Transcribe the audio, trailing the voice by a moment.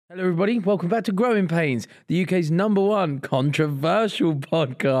Hello, everybody. Welcome back to Growing Pains, the UK's #1 controversial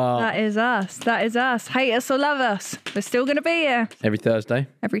podcast. That is us. That is us. Hate us or love us. We're still going to be here. Every Thursday.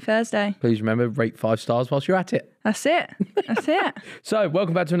 Every Thursday. Please remember, rate 5 stars whilst you're at it. That's it. That's it. So,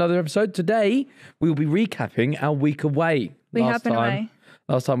 welcome back to another episode. Today, we will be recapping our week away. We have been away.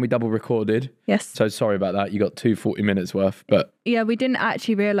 Last time we double recorded. Yes. So, sorry about that. You got 2 40 minutes worth, but... Yeah, we didn't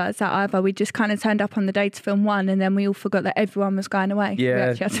actually realise that either. We just kind of turned up on the day to film one and then we all forgot that everyone was going away.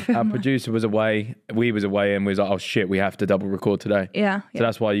 Yeah, our producer was away, we was away, and we was like, oh shit, we have to double record today. Yeah. So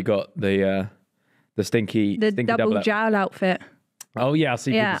that's why you got the stinky double jowl outfit. Oh yeah, I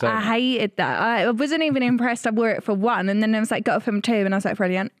see. Yeah, I hated that. I wasn't even impressed. I wore it for one, and then I was like, got it from 2, and I was like,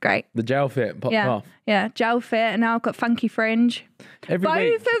 brilliant, great. The gel fit popped off. Yeah, gel fit, and now I've got funky fringe.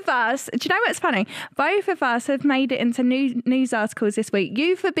 Both of us, do you know what's funny? Both of us have made it into news articles this week.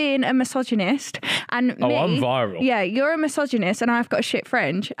 You for being a misogynist, and me. I'm viral. Yeah, you're a misogynist, and I've got a shit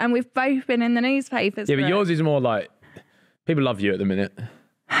fringe, and we've both been in the newspapers. Yeah, but yours is more like, people love you at the minute.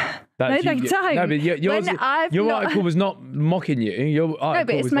 No, they don't. No, but your article was not mocking you. No, but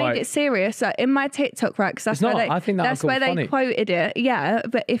it's made it serious. Like, in my TikTok, right? Because that's where they quoted it. Yeah,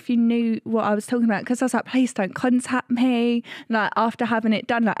 but if you knew what I was talking about, because I was like, please don't contact me. Like after having it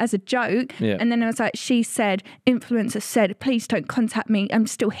done, like as a joke. Yeah. And then I was like, influencer said, please don't contact me. I'm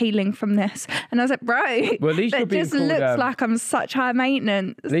still healing from this. And I was like, bro, well, at least that just looks like I'm such high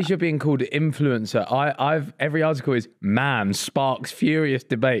maintenance. At least you're being called influencer. Every article is man sparks furious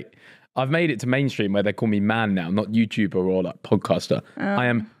debate. I've made it to mainstream where they call me man now, not YouTuber or like podcaster. I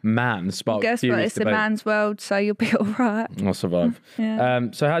am man. Spark. Guess what? It's a man's world, so you'll be all right. I'll survive.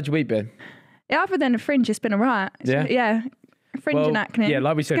 Yeah. So how'd your week been? Yeah, other than a fringe, it's been all right. Yeah. Fringe and acne. Yeah,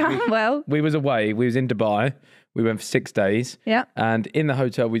 like we said, we was away. We was in Dubai. We went for 6 days. Yeah. And in the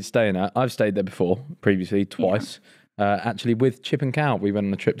hotel we'd staying at, I've stayed there previously, twice. Yeah. Actually, with Chip and Cal, we went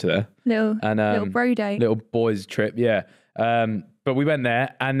on a trip to there. Little bro day. Little boys trip, yeah. But we went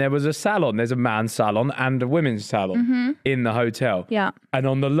there and there was a salon. There's a man's salon and a women's salon in the hotel. Yeah. And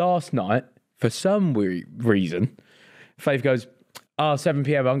on the last night, for some reason, Faith goes, 7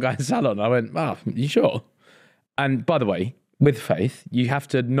 p.m. I'm going to the salon. I went, you sure? And by the way, with Faith, you have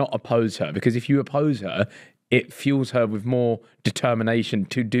to not oppose her, because if you oppose her, it fuels her with more determination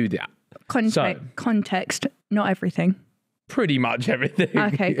to do that. Context, not everything. Pretty much everything.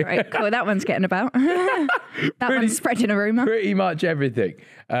 Okay, great. Cool. That one's getting about. One's spreading a rumour. Pretty much everything.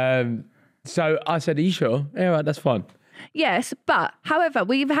 So I said, are you sure? Yeah, right, that's fine. Yes, but however,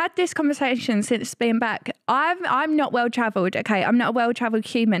 we've had this conversation since being back. I'm not well travelled. Okay, I'm not a well travelled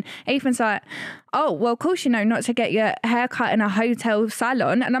human. Ethan's like, oh, well, of course you know not to get your hair cut in a hotel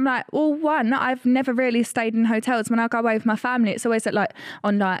salon. And I'm like, well, one, I've never really stayed in hotels. When I go away with my family, it's always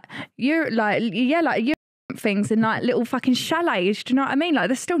things in like little fucking chalets. Do you know what I mean? Like,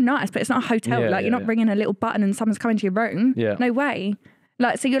 they're still nice, but it's not a hotel. You're not ringing a little button and someone's coming to your room. Yeah. No way.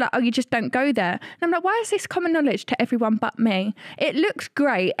 Like, so you're like, oh, you just don't go there. And I'm like, why is this common knowledge to everyone but me? It looks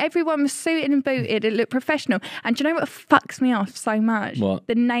great. Everyone was suited and booted. It looked professional. And do you know what fucks me off so much? What?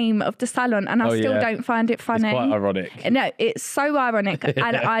 The name of the salon. And I still don't find it funny. It's quite ironic. No, it's so ironic.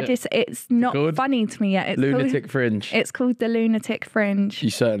 And it's not funny to me yet. It's Lunatic Fringe. It's called the Lunatic Fringe. You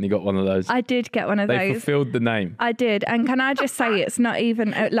certainly got one of those. I did get one of those. They fulfilled the name. I did. And can I just say, it's not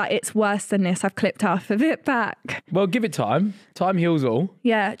even, it's worse than this. I've clipped half of it back. Well, give it time. Time heals all.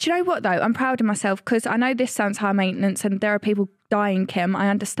 Yeah. Do you know what, though? I'm proud of myself, because I know this sounds high maintenance and there are people dying, Kim. I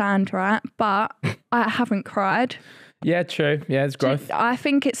understand, right? But I haven't cried. Yeah, true. Yeah, it's growth. I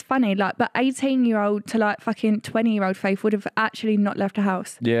think it's funny, like, but 18-year-old to like fucking 20-year-old Faith would have actually not left a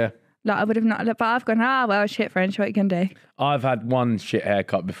house. Yeah. Like, I would have not, but I've gone, well, shit, French, what you can do? I've had one shit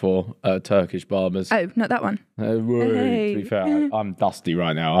haircut before, Turkish barbers. Oh, not that one. To be fair, I'm dusty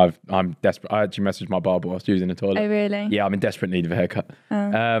right now. I'm desperate. I actually messaged my barber whilst using the toilet. Oh, really? Yeah, I'm in desperate need of a haircut.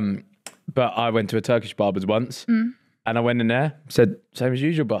 Oh. But I went to a Turkish barber's once, and I went in there, said, same as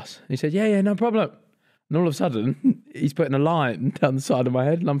usual, boss. He said, yeah, no problem. And all of a sudden, he's putting a line down the side of my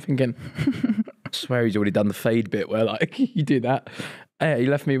head, and I'm thinking, I swear he's already done the fade bit where, like, you do that. Yeah, he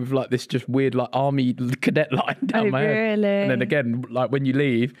left me with like this just weird like army cadet line down my head. Really? And then again, like when you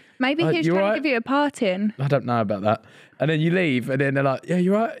leave, maybe he was trying to give you a parting. I don't know about that. And then you leave, and then they're like, "Yeah,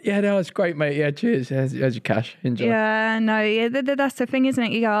 you're right. Yeah, no, it's great, mate. Yeah, cheers. Here's your cash. Enjoy." Yeah, no, yeah, that's the thing, isn't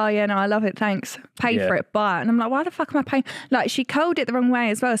it? You go, "Oh yeah, no, I love it. Thanks. Pay for it, but." And I'm like, "Why the fuck am I paying?" Like, she curled it the wrong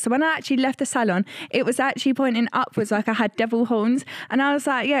way as well. So when I actually left the salon, it was actually pointing upwards, like I had devil horns. And I was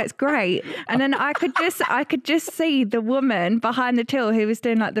like, "Yeah, it's great." And then I could just see the woman behind the till who was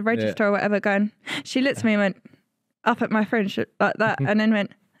doing like the register or whatever going. She looked at me and went up at my fringe like that, and then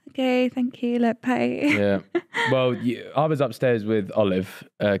went, okay, thank you, look, pay. Yeah. Well, I was upstairs with Olive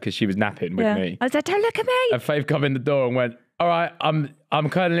because she was napping with me. I said, don't look at me. And Faith come in the door and went, all right, I'm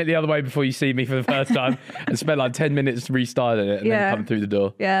curling it the other way before you see me for the first time, and spent like 10 minutes restyling it and then come through the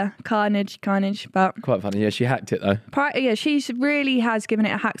door. Yeah, carnage, but quite funny. Yeah, she hacked it though. She really has given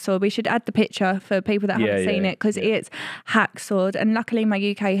it a hacksaw. We should add the picture for people that haven't seen it because it's hacksawed, and luckily my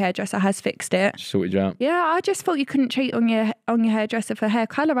UK hairdresser has fixed it. Sorted you out. Yeah, I just thought you couldn't cheat on your hairdresser for hair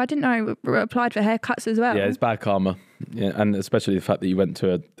colour. I didn't know it applied for haircuts as well. Yeah, it's bad karma. Yeah, and especially the fact that you went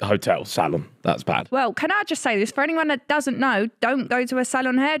to a hotel salon. That's bad. Well, can I just say this? For anyone that doesn't know, don't go to a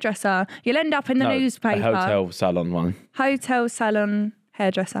salon hairdresser. You'll end up in the newspaper. A hotel salon one. Hotel salon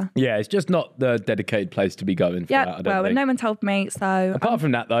hairdresser. Yeah, it's just not the dedicated place to be going for that, I don't think. No one told me, so... Apart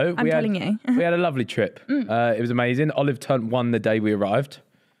from that, though... I'm telling you. We had a lovely trip. It was amazing. Olive turned 1 the day we arrived.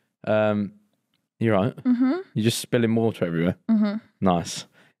 You're right. Mm-hmm. You're just spilling water everywhere. Mm-hmm. Nice.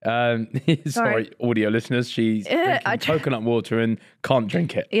 Sorry, audio listeners. She's drinking coconut water and can't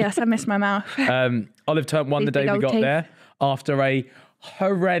drink it. Yes, I missed my mouth. Olive turned 1 the day we got there after a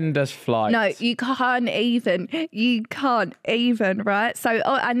horrendous flight. No, you can't even, right? So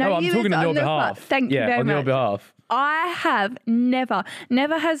I know I'm you talking on your behalf. Thank you very much. On your behalf. I have never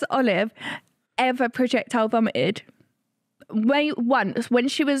has Olive ever projectile vomited. Once, when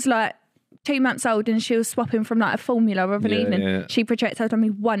she was like 2 months old and she was swapping from like a formula of an evening, she projectiled on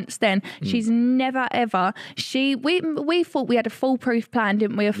me once then. She's never ever, we thought we had a foolproof plan,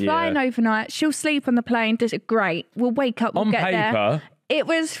 didn't we? We're flying overnight, she'll sleep on the plane, does it great, we'll wake up, we'll on get paper, there. It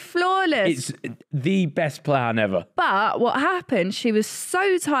was flawless. It's the best plan ever. But what happened, she was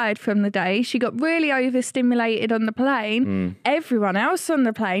so tired from the day. She got really overstimulated on the plane. Everyone else on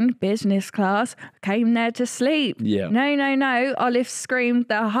the plane, business class, came there to sleep. Yeah. No. Olive screamed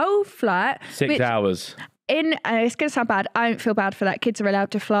the whole flight. 6 hours. It's going to sound bad. I don't feel bad for that. Kids are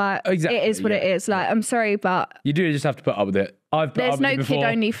allowed to fly. Exactly. It is what it is. Like, I'm sorry, but... You do just have to put up with it. There's no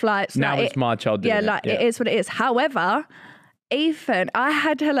kid-only flights. Now it's my child doing it. It is what it is. However... Ethan, I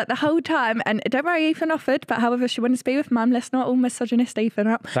had her like the whole time, and don't worry, Ethan offered, but however, she wanted to be with Mum. Let's not all misogynist Ethan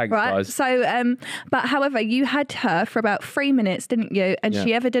up. Thanks, right? guys. So, but however, you had her for about 3 minutes, didn't you? And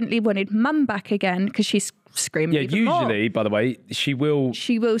she evidently wanted Mum back again because she's screaming. Yeah, usually, by the way, she will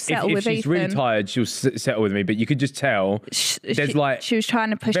settle with Ethan. If she's really tired, she'll settle with me. But you could just tell she was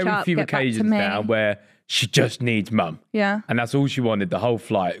trying to push very up, few get occasions back to me. now where she just needs Mum. Yeah. And that's all she wanted the whole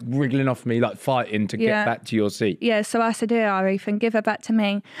flight, wriggling off me, like fighting to get back to your seat. Yeah, so I said, here, Ethan, give her back to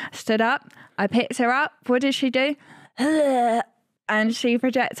me. Stood up, I picked her up. What did she do? And she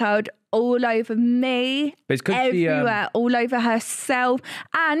projectiled all over me, everywhere, all over herself.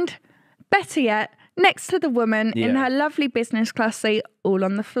 And better yet, next to the woman in her lovely business class seat, all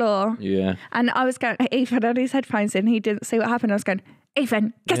on the floor. Yeah. And I was going, Ethan had his headphones in, he didn't see what happened. I was going,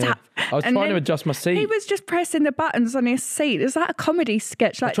 Ethan, get up. I was trying to adjust my seat. He was just pressing the buttons on his seat. Is that a comedy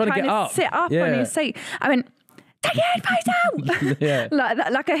sketch? Like trying to sit up on his seat. I went, take your headphones out. Like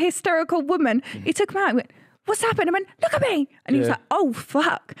that, like a hysterical woman. He took them out and went, what's happened? I went, look at me. And he was like, oh,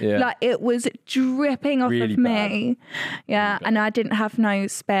 fuck. Yeah. Like it was dripping off really of me. Yeah. Really and I didn't have no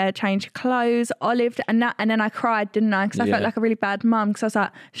spare change of clothes. Olive, and then I cried, didn't I? Because I felt like a really bad mum because I was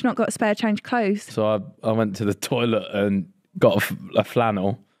like, she's not got a spare change of clothes. So I went to the toilet and got a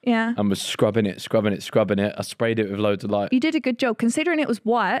flannel. Yeah. And was scrubbing it. I sprayed it with loads of You did a good job. Considering it was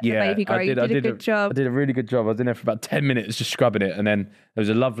white, the baby grey, you did a good job. I did a really good job. I was in there for about 10 minutes just scrubbing it. And then there was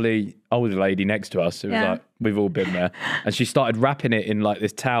a lovely older lady next to us. It was like, we've all been there. And she started wrapping it in like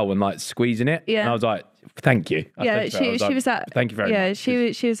this towel and like squeezing it. Yeah. And I was like, thank you. She was that. Thank you very much.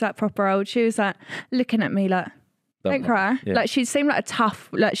 Yeah, she was that proper old. She was like looking at me like, don't cry. Yeah. Like she seemed like a tough,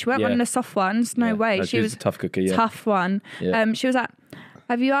 like she weren't one of the soft ones. No way. No, she was a tough cookie. Yeah. Tough one. Yeah. She was like,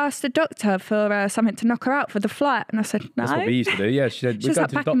 have you asked the doctor for something to knock her out for the flight? And I said, no. That's what we used to do. Yeah, she said, she was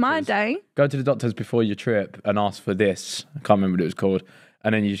like, back in my day. Go to the doctors before your trip and ask for this. I can't remember what it was called.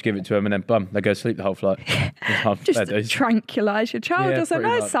 And then you just give it to them and then bum, they go to sleep the whole flight. Just to tranquilise your child. I said,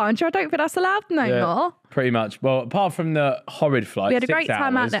 no, Sandra, I don't think that's allowed no more. Pretty much. Well, apart from the horrid flight, we had a great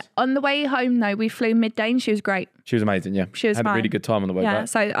time out there. On the way home, though, we flew midday and she was great. She was amazing, yeah. She was had a really good time on the way back. Yeah,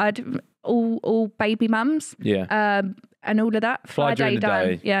 so I had all baby mums. Yeah. And all of that. Fly during the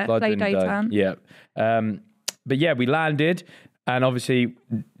day. Yeah, fly daytime. Yeah. But yeah, we landed. And obviously,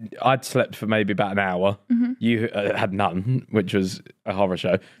 I'd slept for maybe about an hour. Mm-hmm. You had none, which was a horror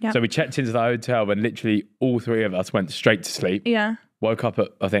show. Yep. So we checked into the hotel and literally all three of us went straight to sleep. Yeah. Woke up at,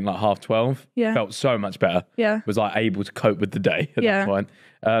 I think, like 12:30. Yeah. Felt so much better. Yeah. Was like able to cope with the day at that point.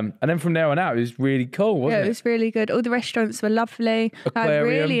 And then from there on out, it was really cool, wasn't it? Yeah, it was really good. All the restaurants were lovely. I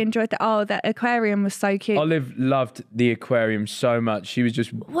really enjoyed that aquarium was so cute. Olive loved the aquarium so much. She was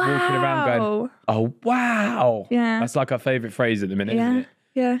just walking around going, oh, wow. Yeah. That's like her favourite phrase at the minute, isn't it?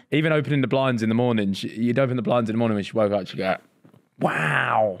 Yeah. Even opening the blinds in the morning. You'd open the blinds in the morning when she woke up, she'd go,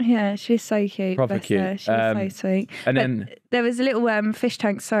 wow. Yeah, she's so cute. Proper cute. She was so sweet. And then there was a little fish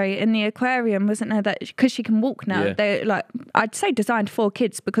tank, in the aquarium, wasn't there? That because she can walk now. Yeah. They're like, I'd say designed for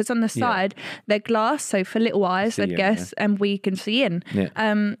kids because on the side they're glass, so for little eyes, I'd guess, and we can see in. Yeah.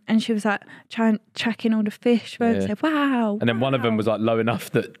 And she was like checking all the fish. And said, wow. And then one of them was like low enough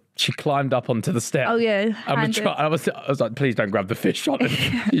that she climbed up onto the step. Oh yeah. I was like, please don't grab the fish on it.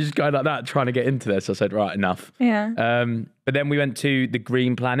 She's just going like that, trying to get into there. So I said, right, enough. Yeah. But then we went to the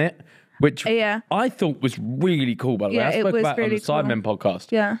Green Planet, which I thought was really cool, by the way. I spoke about it on the Surname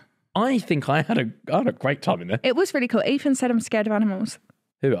podcast. Yeah. I think I had a great time in there. It was really cool. Ethan said I'm scared of animals.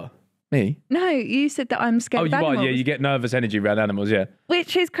 Who are? Me? No, you said that I'm scared of animals. Oh, you get nervous energy around animals, yeah.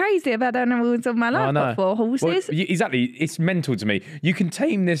 Which is crazy. I've had animals all my life. I've got 4 horses. Well, exactly. It's mental to me. You can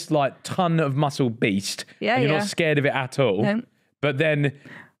tame this like ton of muscle beast and you're not scared of it at all. No. But then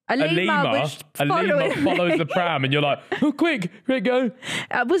a lemur follows the pram and you're like, oh, quick, go.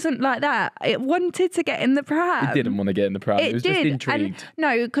 It wasn't like that. It wanted to get in the pram. It didn't want to get in the pram. It was just intrigued.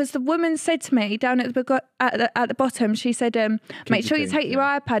 No, because the woman said to me down at the bottom, she said, make sure you take your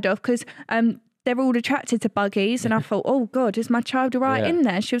iPad off because they're all attracted to buggies. And I thought, oh God, is my child all right in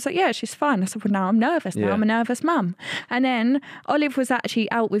there? She was like, yeah, she's fine. I said, well, now I'm nervous. Now I'm a nervous mum. And then Olive was actually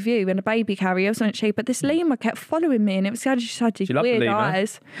out with you in a baby carrier, wasn't she? But this lemur kept following me and it was she had these weird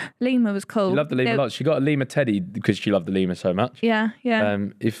eyes. Lemur was cool. She loved the lemur a lot. She got a lemur teddy because she loved the lemur so much. Yeah.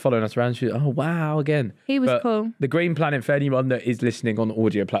 He's following us around. She's oh, wow, again. He was cool. The Green Planet, for anyone that is listening on the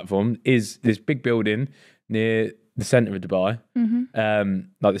audio platform, is this big building near the centre of Dubai,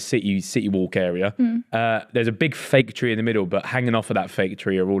 like the city walk area. There's a big fake tree in the middle, but hanging off of that fake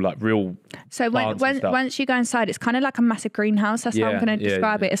tree are all like real. So once you go inside, it's kind of like a massive greenhouse. That's how I'm going to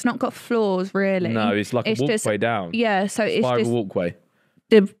describe it. It's not got floors really. No, it's like a walkway down. Yeah, so it's spiral just walkway.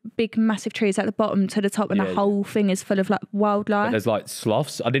 The big massive trees at the bottom to the top, and the whole thing is full of like wildlife. But there's like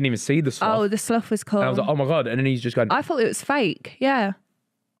sloths. I didn't even see the sloth. Oh, the sloth was cool. And I was like, oh my God. And then he's just going. I thought it was fake. Yeah.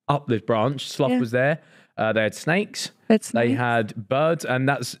 Up this branch, sloth was there. They had snakes. They had birds, and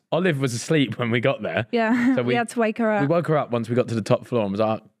Olive was asleep when we got there. Yeah, so we had to wake her up. We woke her up once we got to the top floor and was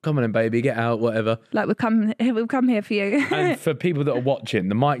like, come on in, baby, get out, whatever. Like, we'll come here for you. And for people that are watching,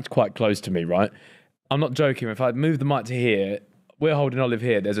 the mic's quite close to me, right? I'm not joking. If I move the mic to here, we're holding Olive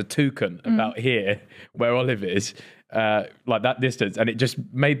here. There's a toucan about here where Olive is, like that distance. And it just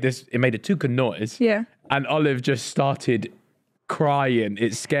made a toucan noise. Yeah. And Olive just started crying.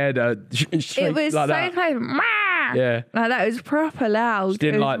 It scared her. It was like so that. close. Yeah, like that was proper loud. She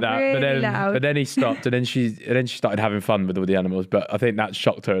didn't like that, really but then he stopped, and then she started having fun with all the animals. But I think that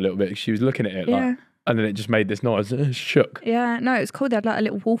shocked her a little bit. She was looking at it like, and then it just made this noise, shook. Yeah, no, it was cool. They had like a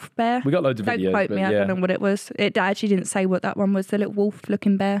little wolf bear. We got loads of videos. Don't quote me. I don't know what it was. It actually didn't say what that one was. The little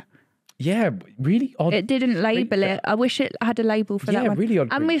wolf-looking bear. Yeah, really odd. It didn't label it. I wish it had a label for that one. Yeah, really odd.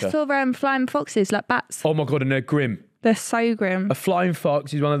 And we saw flying foxes, like bats. Oh my God, and they're grim. They're so grim. A flying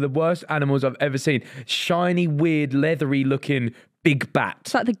fox is one of the worst animals I've ever seen. Shiny, weird, leathery looking big bat.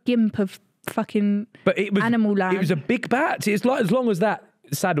 It's like the gimp of fucking animal land. It was a big bat. It's like as long as that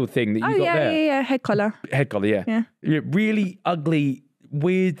saddle thing that you got there. Yeah. Head collar, yeah. Really ugly,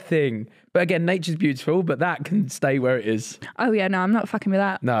 weird thing. But again, nature's beautiful, but that can stay where it is. Oh yeah, no, I'm not fucking with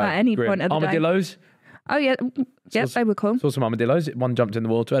that. No, at any point of the armadillos. Day. Oh yeah, they were cool. Saw some armadillos. One jumped in the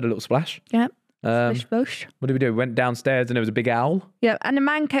water, had a little splash. Yeah. What did we do? We went downstairs and there was a big owl. Yeah, and the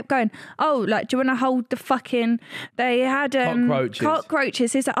man kept going, oh, like, do you want to hold the fucking... They had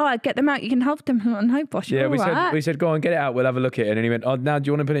cockroaches. He's like, oh, get them out. You can hold them. No, boss, yeah, we said, go on, get it out. We'll have a look at it. And he went, oh, now do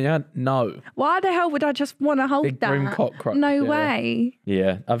you want to put it in your hand? No. Why the hell would I just want to hold big that? Big cockroach. No way.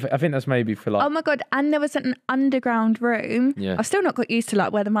 Yeah, I think that's maybe for like... Oh my God, and there was an underground room. Yeah. I've still not got used to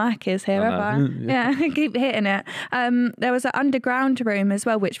like where the mic is here, have I? Yeah, keep hitting it. There was an underground room as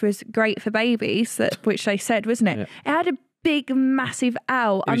well, which was great for babies, which they said, wasn't it? Yeah. It had a big, massive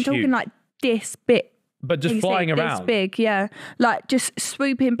owl. I'm talking huge. Like this big. But just flying around. This big, yeah. Like just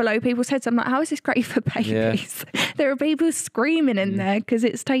swooping below people's heads. I'm like, how is this great for babies? Yeah. There are people screaming in there because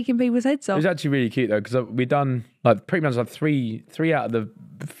it's taking people's heads off. It was actually really cute though, because we done like pretty much like three out of the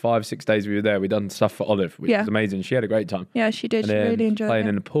 5-6 days we were there, we done stuff for Olive, which was amazing. She had a great time. Yeah, she did. She really enjoyed playing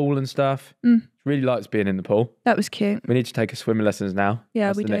in the pool and stuff. She really likes being in the pool. That was cute. We need to take her swimming lessons now. Yeah,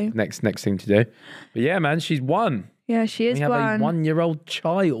 That's we do. Next thing to do. But yeah, man, she's won. Yeah, she is we have a 1-year-old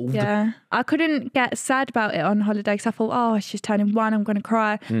child. Yeah. I couldn't get sad about it on holiday because I thought, oh, she's turning 1, I'm going to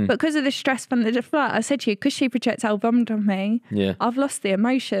cry. But because of the stress from the flight, I said to you, because she projectile vomited on me, I've lost the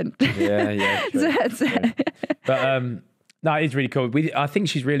emotion. Yeah. True. But no, it's really cool. I think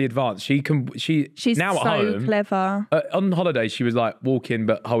she's really advanced. She's now at home. So clever. On holiday, she was like walking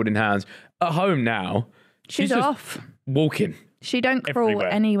but holding hands. At home now, she's off. Walking. She don't crawl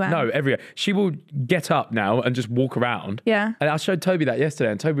anywhere. No, everywhere. She will get up now and just walk around. Yeah. And I showed Toby that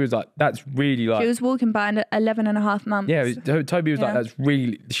yesterday, and Toby was like, that's really like... She was walking by 11 and a half months. Yeah, Toby was like, that's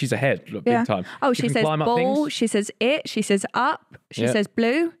really... She's ahead, big time. Oh, she says ball, she says it, she says up, she says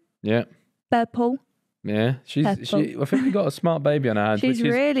blue. Yeah. Purple. Yeah, I think we got a smart baby on our hands. She's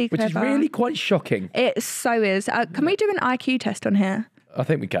really clever. Which is really quite shocking. It so is. Can we do an IQ test on here? I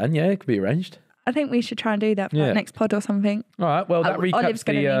think we can, it could be arranged. I think we should try and do that for the next pod or something. All right, well, that recaps Olive's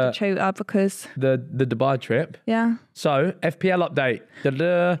going to need a tutor because... The Dubai trip. Yeah. So, FPL update.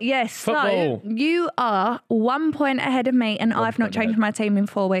 Da-da. Yes, football. So you are 1 point ahead of me and I've not changed my team in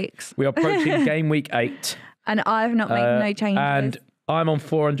 4 weeks. We are approaching game week 8. And I've not made no changes. And I'm on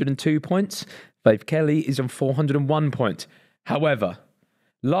 402 points. Faith Kelly is on 401 points. However,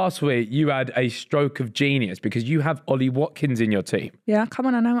 last week you had a stroke of genius because you have Ollie Watkins in your team. Yeah, come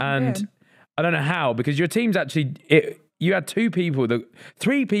on, I know what I'm doing. I don't know how, because your team's actually... You had 3 people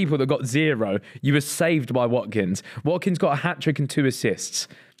that got 0. You were saved by Watkins. Watkins got a hat-trick and 2 assists,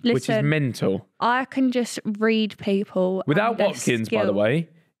 which is mental. I can just read people. Without Watkins, by the way,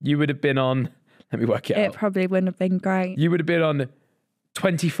 you would have been on... Let me work it out. It probably wouldn't have been great. You would have been on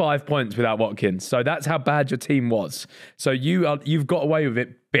 25 points without Watkins. So that's how bad your team was. So you've got away with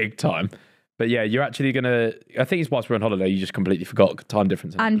it big time. But yeah, you're actually going to... I think it's whilst we're on holiday, you just completely forgot time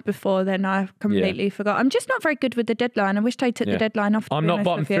difference. And before then, I completely forgot. I'm just not very good with the deadline. I wish they took the deadline off. I'm not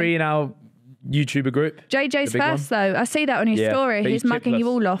bottom 3 in our YouTuber group. JJ's first, though. I see that on his story. He's mugging you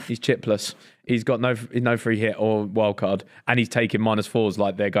all off. He's chipless. He's got no free hit or wild card. And he's taking -4s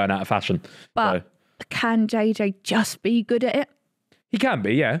like they're going out of fashion. But can JJ just be good at it? He can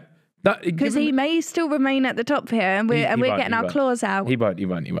be, yeah. Because he may still remain at the top here, and we're getting our claws out. He won't.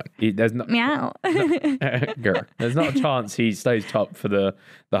 There's not meow. Girl, there's not a chance he stays top for the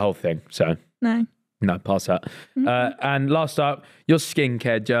whole thing. So no, pass that. And last up, your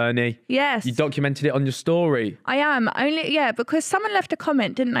skincare journey. Yes, you documented it on your story. I am because someone left a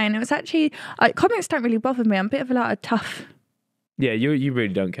comment, didn't they? And it was actually comments don't really bother me. I'm a bit of a tough. Yeah, you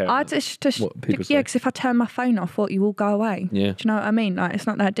really don't care. I just what people say. Because if I turn my phone off, you will go away. Yeah. Do you know what I mean? Like, it's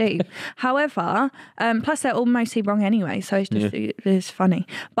not that deep. However, plus they're all mostly wrong anyway, so it's just it's funny.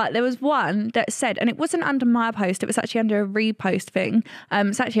 But there was one that said, and it wasn't under my post, it was actually under a repost thing.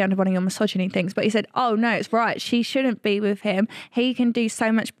 It's actually under one of your misogyny things. But he said, "Oh no, it's right. She shouldn't be with him. He can do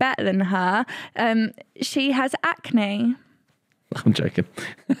so much better than her. She has acne." I'm joking.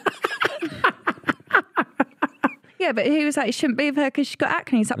 Yeah, but he was like, he shouldn't be with her because she's got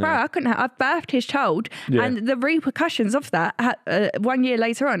acne. He's like, bro, I couldn't have. I've birthed his child. Yeah. And the repercussions of that, 1 year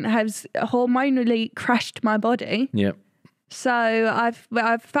later on, has hormonally crashed my body. Yeah. So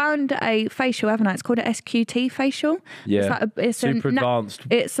I've found a facial, haven't I? It's called a SQT facial. Yeah. It's super advanced.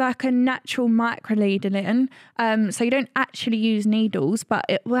 It's like a natural microneedling. So you don't actually use needles, but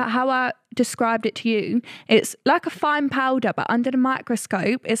how I described it to you, it's like a fine powder, but under the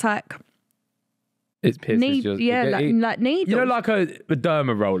microscope, it's like... It pierces yours. Like needles. You know, like a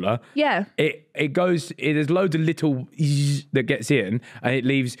derma roller? Yeah. It goes, there's loads of little that gets in and it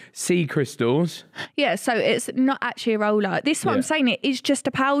leaves sea crystals. Yeah, so it's not actually a roller. This is what I'm saying, it is just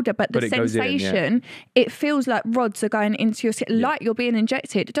a powder, but the sensation, it feels like rods are going into your skin, like you're being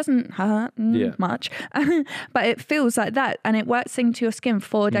injected. It doesn't hurt much, but it feels like that, and it works into your skin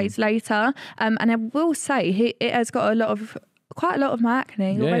 4 days later. And I will say, it has got quite a lot of my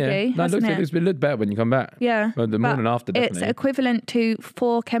acne already. Yeah. No, it looked better when you come back. Yeah. Well, the morning after, definitely. It's equivalent to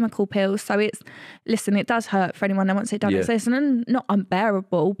 4 chemical pills. So it does hurt for anyone that wants it done. Yeah. So it's not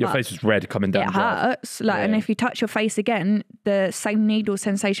unbearable. Your face was red coming down. It hurts. And if you touch your face again, the same needle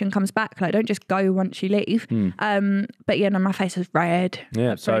sensation comes back. Like, don't just go once you leave. But yeah, no, my face is red.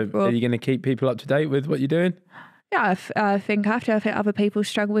 Yeah. So are you going to keep people up to date with what you're doing? Yeah, I think I have to. I think other people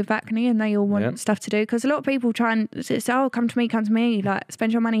struggle with acne and they all want stuff to do, because a lot of people try and say, oh, come to me, like,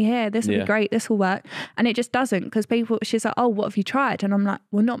 spend your money here, this will be great, this will work. And it just doesn't, because she's like, oh, what have you tried? And I'm like,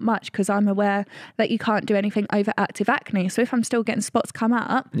 well, not much, because I'm aware that you can't do anything over active acne. So if I'm still getting spots come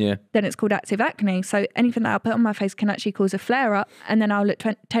up, then it's called active acne. So anything that I put on my face can actually cause a flare up, and then I'll look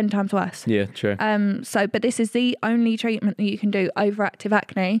 10 times worse. Yeah, true. But this is the only treatment that you can do over active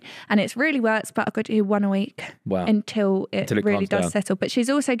acne, and it's really works, but I've got to do 1 a week. Wow. until it really does settle. But she's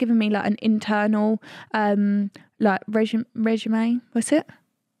also given me like an internal like regime. What's it?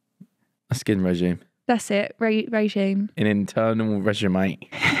 A skin regime. That's it. Regime. An internal regime.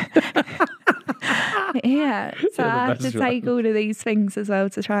 Yeah, so I have to take all of these things as well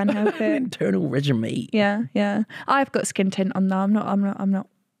to try and help it. Internal regime. Yeah. I've got skin tint on though. I'm not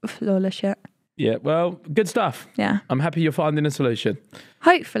flawless yet. Yeah, well, good stuff. Yeah. I'm happy you're finding a solution.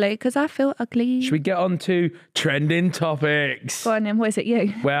 Hopefully, because I feel ugly. Should we get on to trending topics? Go on then, what is it you?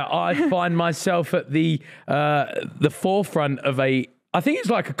 Where I find myself at the forefront of I think it's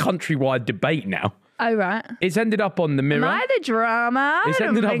like a countrywide debate now. Oh, right. It's ended up on the Mirror. Am I the drama? It's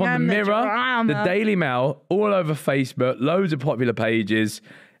ended up on the Mirror, the Daily Mail, all over Facebook, loads of popular pages,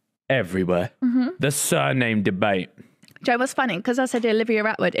 everywhere. Mm-hmm. The Surname debate. Joe, what's funny? Because I said Olivia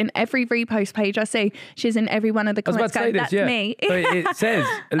Atwood, in every repost page I see, she's in every one of the comments going, that's me. So it says,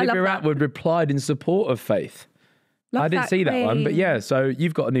 Olivia Atwood replied in support of Faith. I didn't see that one, but yeah, so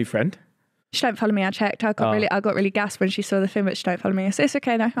you've got a new friend. She don't follow me. I checked. I got really gassed when she saw the film, but she don't follow me. So it's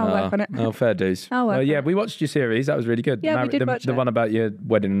okay though. I'll work on it. Oh, fair dues. We watched your series. That was really good. Yeah, we did watch the one about your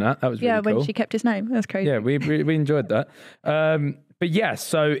wedding and that. That was really cool. Yeah, when she kept his name. That was crazy. Yeah, we enjoyed that. But yes,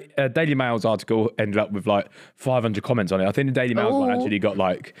 so Daily Mail's article ended up with like 500 comments on it. I think the Daily Mail's one actually got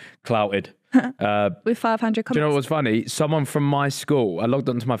like clouted. With 500 comments. Do you know what was funny? Someone from my school, I logged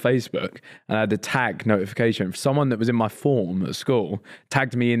onto my Facebook and I had a tag notification. Someone that was in my form at school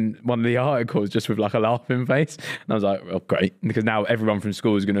tagged me in one of the articles just with like a laughing face. And I was like, oh, great. Because now everyone from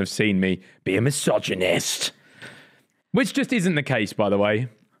school is going to have seen me be a misogynist. Which just isn't the case, by the way.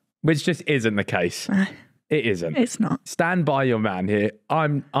 Which just isn't the case. It isn't. It's not. Stand by your man here.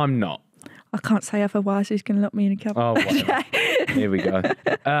 I'm not. I can't say otherwise. He's going to lock me in a cupboard. Oh, whatever. Here we go.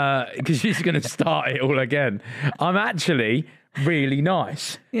 Because she's going to start it all again. I'm actually really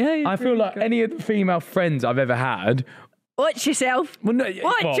nice. Yeah, I feel like any of the female friends I've ever had. Watch yourself. Well, no,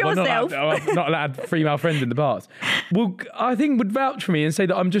 Watch yourself. I've not allowed female friends in the past. Well, I think would vouch for me and say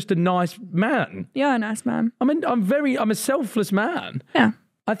that I'm just a nice man. You're a nice man. I'm a selfless man. Yeah.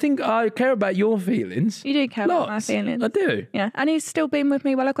 I think I care about your feelings. You do care about my feelings. I do. Yeah. And he's still been with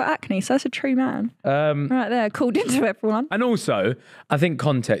me while I've got acne, so that's a true man. Right there, called into everyone. And also, I think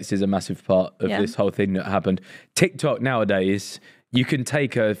context is a massive part of this whole thing that happened. TikTok nowadays, you can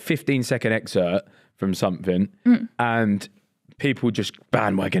take a 15-second excerpt from something and people just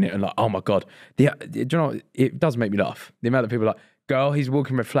bandwagon it and like, oh my God. Do you know, it does make me laugh. The amount of people are like, girl, he's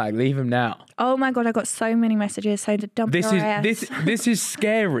walking red flag. Leave him now. Oh my God, I got so many messages saying to dump your ass. This is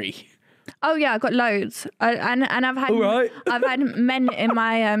scary. Oh yeah, I got loads, and I've had men in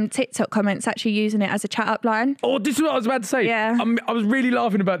my TikTok comments actually using it as a chat up line. Oh, this is what I was about to say. Yeah, I was really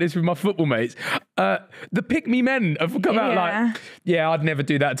laughing about this with my football mates. The pick me men have come out like, yeah, I'd never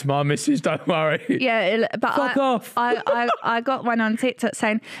do that to my missus. Don't worry. Yeah, but fuck off. I got one on TikTok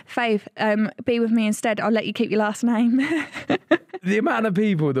saying, Faith, be with me instead. I'll let you keep your last name. The amount of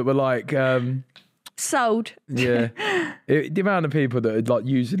people that were like. Sold. Yeah. The amount of people that are like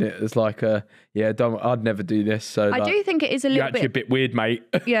using it as like I'd never do this. So I do think it is a little bit. You're actually a bit weird, mate.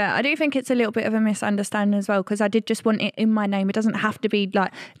 Yeah, I do think it's a little bit of a misunderstanding as well, because I did just want it in my name. It doesn't have to be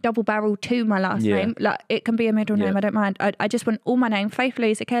like double barrel to my last name. Like it can be a middle name. I don't mind. I just want all my name. Faith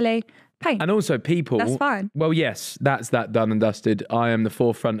Louisa Kelly. Payne. And also people. That's fine. Well, yes, that's that done and dusted. I am the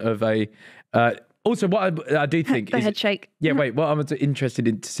forefront of a. Also, what I do think the is... head shake. Yeah, wait, what I'm interested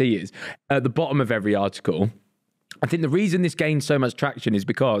in to see is, at the bottom of every article, I think the reason this gains so much traction is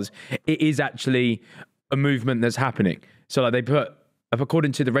because it is actually a movement that's happening. So like they put,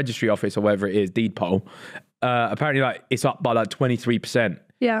 according to the registry office or whatever it is, deed poll, apparently like it's up by like 23%.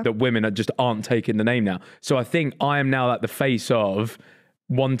 Yeah. That women aren't taking the name now. So I think I am now like the face of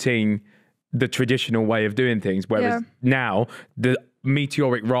wanting the traditional way of doing things, whereas now the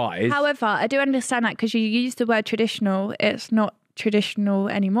meteoric rise. However, I do understand that because you use the word traditional, it's not traditional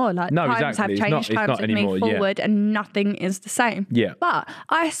anymore. Like times have changed, times have moved forward, and nothing is the same. Yeah. But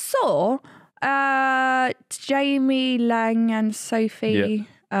I saw Jamie Lang and Sophie.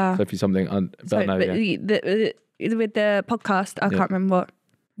 Sophie something. With the podcast, I can't remember what.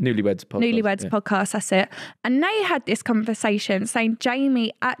 Newlyweds podcast, that's it. And they had this conversation saying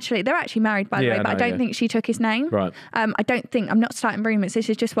Jamie they're actually married by the way, but I don't think she took his name. Right. I'm not starting rumours. This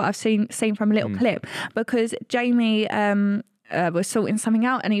is just what I've seen from a little clip, because Jamie was sorting something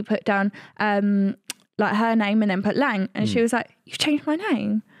out and he put down like her name and then put Lang, and she was like, "You've changed my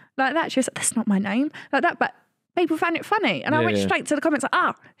name." Like that. She was like, "That's not my name." Like that, but people found it funny. And I went straight to the comments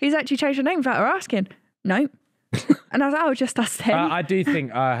like, he's actually changed your name without her asking. No. And I was like, just us him. I do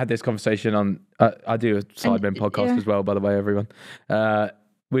think I had this conversation on, I do a Sidemen podcast as well, by the way, everyone.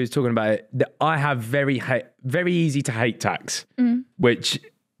 we was talking about it. That I have very easy to hate tax, which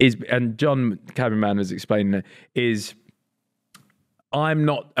is, and John Cameraman was explaining it, is I'm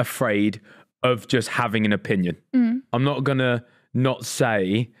not afraid of just having an opinion. I'm not gonna not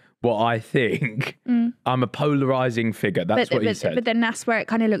say what I think. I'm a polarizing figure. That's what he said. But then that's where it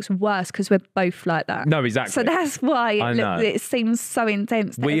kind of looks worse because we're both like that. No, exactly. So that's why it seems so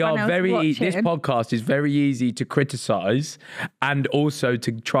intense. We are very. This podcast is very easy to criticize and also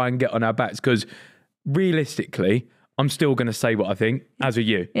to try and get on our backs because realistically, I'm still going to say what I think, as are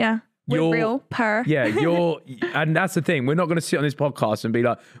you. Yeah. We're real per. Yeah, and that's the thing. We're not going to sit on this podcast and be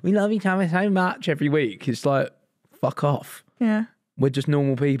like, we love each other so much every week. It's like, fuck off. Yeah. We're just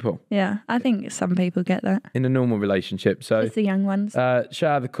normal people. Yeah, I think some people get that. In a normal relationship. So it's the young ones. Shout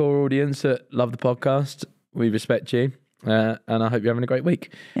out the core audience that love the podcast. We respect you. And I hope you're having a great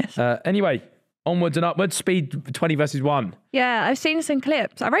week. Yes. Anyway, onwards and upwards. Speed 20 versus 1. Yeah, I've seen some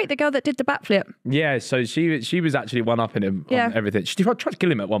clips. I rate the girl that did the backflip. Yeah, so she was actually one-upping him on everything. She tried to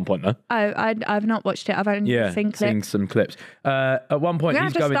kill him at one point, though. Oh, I've not watched it. I've only seen clips. Seen some clips. At one point,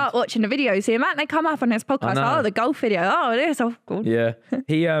 he's going to start watching the videos here, man. They come up on this podcast. Oh, the golf video. Oh, it is. Oh, cool. Yeah.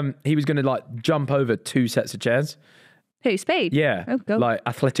 He was going to like jump over 2 sets of chairs. Who, Speed? Yeah. Oh, God. Like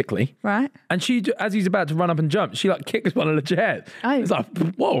athletically. Right. And she, as he's about to run up and jump, she like kicks one of the chairs. Oh. It's like,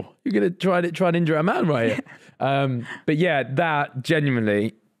 whoa, you're going to try and injure a man right here. But yeah, that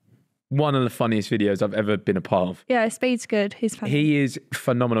genuinely one of the funniest videos I've ever been a part of. Yeah, Speed's good. He's funny. He is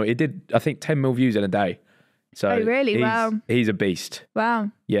phenomenal. It did, I think, 10 mil views in a day. So oh, really? Wow. He's a beast.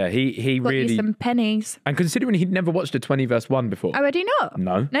 Wow. Yeah, he got really... you some pennies. And considering he'd never watched a 20 verse 1 before. Oh, had he not?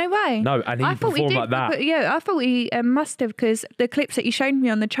 No. No way. No, and he performed like that. Yeah, I thought he must have, because the clips that you showed me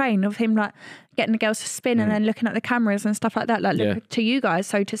on the train of him like getting the girls to spin and then looking at the cameras and stuff like that, like look to you guys,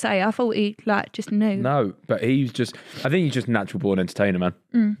 so to say. I thought he like just knew. No, but he's just, I think he's just a natural born entertainer,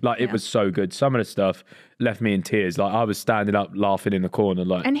 man. Like it was so good. Some of the stuff left me in tears. Like I was standing up laughing in the corner.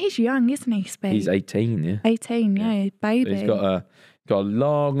 Like, and he's young, isn't he, Speed? He's 18, yeah. 18, yeah, baby. He's got a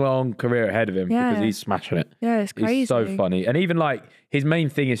long career ahead of him because he's smashing it. Yeah, it's crazy. He's so funny. And even like his main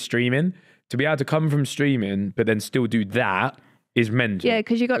thing is streaming. To be able to come from streaming, but then still do that is mental. Yeah,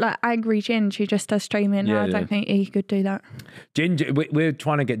 because you got like Angry Ginge who just does streaming. I don't think he could do that. Ginger, we're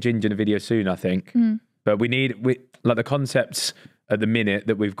trying to get Ginger in a video soon, I think. But we like the concepts at the minute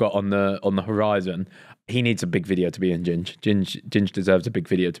that we've got on the horizon. He needs a big video to be in. Ginge deserves a big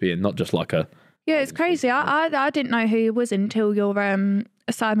video to be in, not just like a. Yeah, it's crazy. I didn't know who he was until your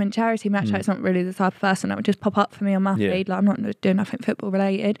assignment charity match. Like, it's not really the type of person that would just pop up for me on my feed. Like, I'm not doing nothing football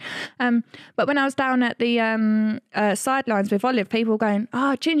related. But when I was down at the sidelines with Olive, people were going,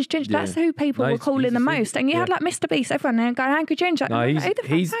 "Oh, Ginge, that's who people were calling the most." And you had like Mr. Beast, everyone there going, "Angry Ginge." Like, no,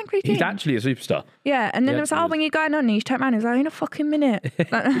 he's Angry Ginge? He's actually a superstar. Yeah, and then it was like, "Oh, when you're going on, you turn around and he's like, in a fucking minute."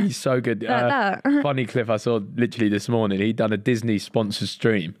 Like, he's so good. Like funny clip I saw literally this morning. He'd done a Disney sponsored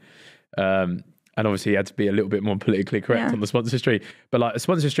stream. And obviously he had to be a little bit more politically correct on the sponsor stream. But like a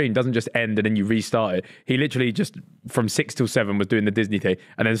sponsor stream doesn't just end and then you restart it. He literally just from 6 till 7 was doing the Disney thing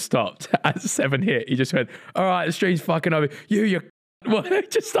and then stopped. At 7 hit, he just went, "All right, the stream's fucking over. You're well,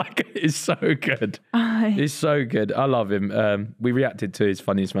 just like, it's so good. It's so good. I love him. We reacted to his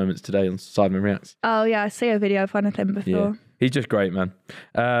funniest moments today on Simon Reacts. Oh yeah, I see a video of one of them before. Yeah. He's just great, man.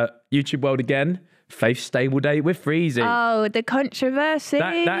 YouTube world again. Faith stable date with Freezy. Oh, the controversy.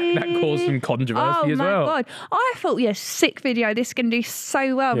 That caused some controversy as well. Oh my God. I thought, yeah, sick video. This can do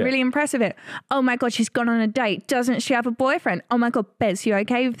so well. Yeah. Really impressive it. Oh my God, she's gone on a date. Doesn't she have a boyfriend? Oh my God, Bez, you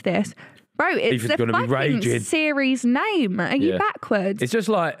okay with this? Bro, it's the fucking series name. Are you backwards? It's just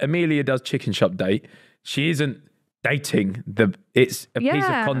like Amelia does Chicken Shop Date. She isn't dating. It's a piece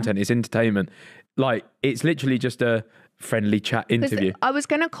of content. It's entertainment. Like, it's literally just a friendly chat interview. I was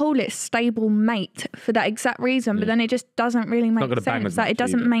going to call it stable mate for that exact reason, but then it just doesn't really make sense. Like, it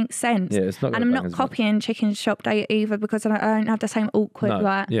doesn't make sense. Yeah, it's not. And I'm not copying Chicken Shop Date either because I don't have the same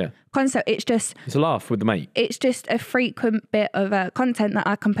awkward concept. It's a laugh with the mate. It's just a frequent bit of content that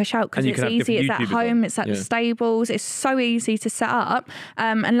I can push out because it's easy. It's at home. It's at the stables. It's so easy to set up.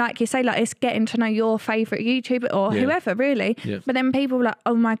 And like you say, like it's getting to know your favourite YouTuber or whoever really. Yeah. But then people are like,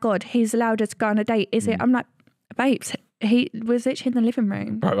 "Oh my God, he's allowed us to go on a date." Is it? I'm like, babes. He was literally in the living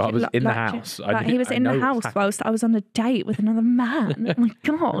room. Bro, I was in the house. He was in the house whilst I was on a date with another man. Oh my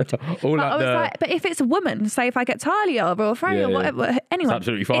God. I was like, but if it's a woman, say if I get Talia or Freya or whatever, anyway, it's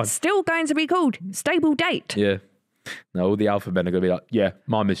absolutely fine. It's still going to be called stable date. Yeah. No, all the alpha men are going to be like, yeah,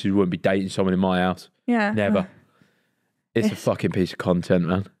 my missus wouldn't be dating someone in my house. Yeah. Never. It's a fucking piece of content,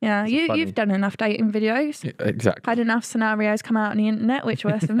 man. Yeah, you've done enough dating videos. Yeah, exactly. Had enough scenarios come out on the internet, which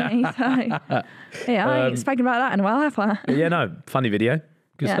worse than me. So, yeah, I ain't spoken about that in a while, have I? Yeah, no, funny video.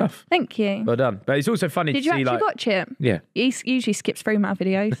 Good stuff. Thank you. Well done. But it's also funny to see. Did you actually watch it? Yeah. He usually skips through my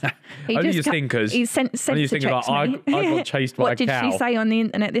videos. Only your stinkers. He sent Only your stinkers. I got chased by a cow. What did she say on the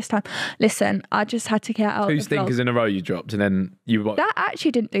internet this time? Listen, I just had to get out. 2 stinkers in a row you dropped, and then you. That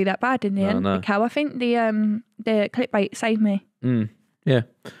actually didn't do that bad in the end. No. The cow. I think the clickbait saved me. Yeah.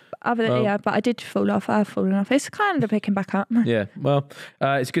 But I did fall off. I've fallen off. It's kind of picking back up. Yeah. Well,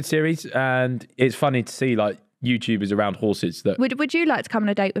 it's a good series, and it's funny to see like YouTubers around horses. That would you like to come on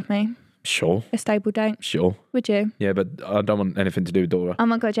a date with me? Sure. A stable date? Sure. Would you? Yeah, but I don't want anything to do with Dora. Oh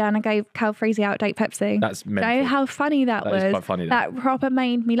my God, yeah, and I gave Cal Freezy out date Pepsi. That's mental. Know how funny that was? That is quite funny. That proper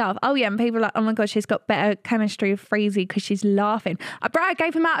made me laugh. Oh yeah, and people are like, oh my God, she's got better chemistry with Freezy because she's laughing. I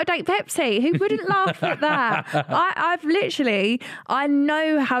gave him out of date Pepsi. Who wouldn't laugh at that? I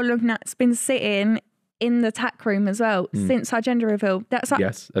know how long that's been sitting in the tack room as well since our gender reveal. That's like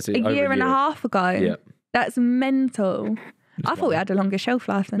that's it. a year and a half ago. Yeah. That's mental. I thought we had a longer shelf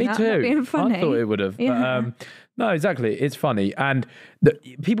life than that. Me too. Not being funny. I thought it would have. Yeah. But, no, exactly. It's funny. And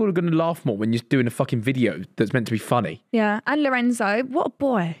people are going to laugh more when you're doing a fucking video that's meant to be funny. Yeah. And Lorenzo, what a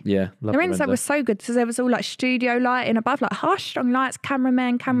boy. Yeah. Lorenzo was so good because there was all like studio lighting above, like harsh strong lights,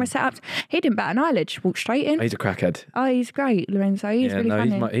 cameramen, camera setups. He didn't bat an eyelid, just walked straight in. He's a crackhead. Oh, he's great, Lorenzo. He's really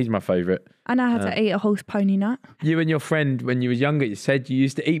funny. He's my favourite. And I had to eat a horse pony nut. You and your friend, when you were younger, you said you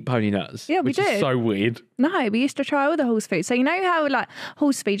used to eat pony nuts. Yeah, we did. Which is so weird. No, we used to try all the horse food. So you know how like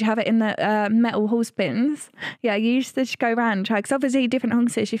horse feed, you have it in the metal horse bins? Yeah, you used to just go around and try, because obviously different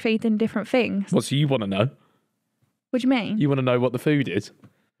horses you feed in different things. What, so you want to know? What do you mean? You want to know what the food is?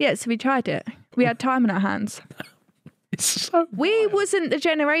 Yeah, so we tried it. We had time on our hands. It's so We wasn't the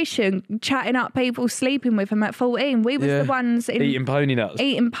generation chatting up people sleeping with them at 14. We was the ones eating pony nuts.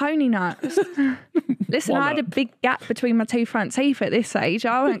 Listen, I had a big gap between my 2 front teeth at this age.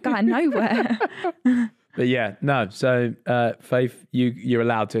 I wasn't going nowhere. But yeah, no. So, Faith, you're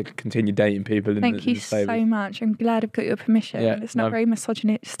allowed to continue dating people. Thank you so much. I'm glad I've got your permission. Yeah, it's not very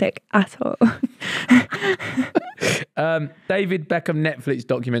misogynistic at all. David Beckham Netflix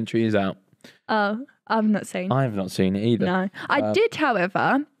documentary is out. Oh, I've not seen. I have not seen it either. No, I did,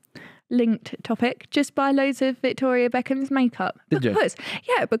 however. Linked topic, just buy loads of Victoria Beckham's makeup. Did you?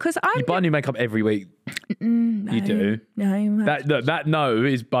 Because you buy new makeup every week. No, you do. No. That no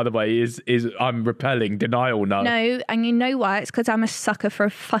is, by the way, is I'm repelling denial. No. No, and you know why? It's because I'm a sucker for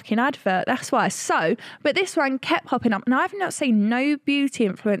a fucking advert. That's why. So, but this one kept popping up, and I've not seen no beauty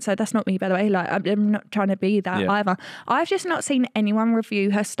influencer. That's not me, by the way. Like I'm not trying to be that either. I've just not seen anyone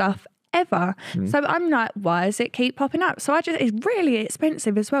review her stuff ever. So I'm like, why does it keep popping up? So it's really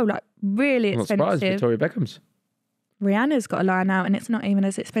expensive as well, like really expensive. I'm not surprised, Victoria Beckham's. Rihanna's got a line out and it's not even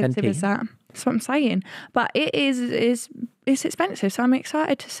as expensive as that. That's what I'm saying. But it's expensive, so I'm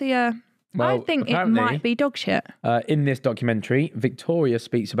excited to see her. Well, I think it might be dog shit. In this documentary, Victoria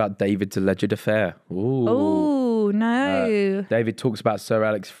speaks about David's alleged affair. Ooh. Oh, no. David talks about Sir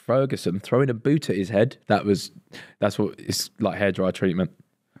Alex Ferguson throwing a boot at his head. That's what it's like, hairdryer treatment.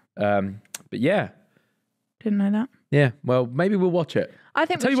 But yeah. Didn't know that. Yeah, well, maybe we'll watch it. I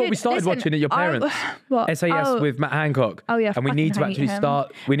think Tell you what, we started watching at your parents. What? SAS with Matt Hancock. Oh yeah, and we need to actually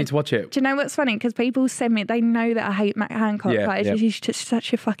start. We need to watch it. Do you know what's funny? Because people send me, they know that I hate Matt Hancock. Yeah, like, he's just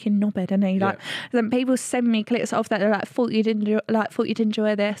such a fucking knobhead, isn't he? Like, then people send me clips of that. They're like, thought you'd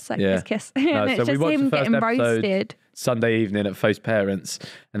enjoy this. Like, kiss. No, and it's so just we watched him the first getting episode roasted. Sunday evening at Faith's parents,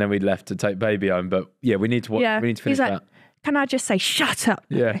 and then we left to take baby home. But yeah, we need to watch. We need to finish that. Can I just say, shut up?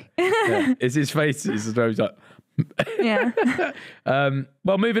 Yeah. It's his face. He's like. Yeah.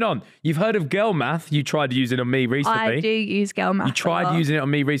 Well, moving on. You've heard of girl math. You tried using it on me recently. I do use girl math. You tried using it on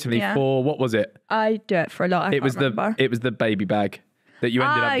me recently for, what was it? I do it for a lot. It was the baby bag that you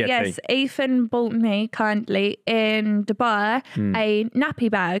ended up getting. Yes, Ethan bought me kindly in Dubai a nappy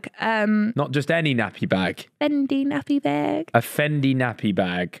bag. Not just any nappy bag. Fendi nappy bag. A Fendi nappy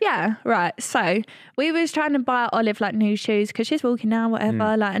bag. Yeah, right. So we was trying to buy Olive like new shoes because she's walking now,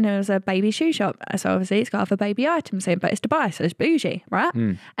 whatever. Like, and it was a baby shoe shop. So obviously it's got other baby items in, but it's Dubai, so it's bougie, right?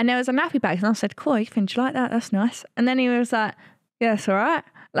 And there was a nappy bag, and I said, "Cool, Ethan, do you like that? That's nice." And then he was like, "Yeah, it's all right."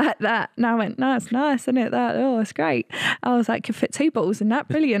 Like that. And I went, "No, it's nice, isn't it? That, oh, it's great." I was like, "Could fit 2 bottles in that.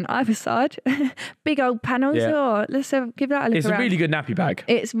 Brilliant. Either side." Big old panels. Yeah. Oh, let's give that a look. It's around. A really good nappy bag.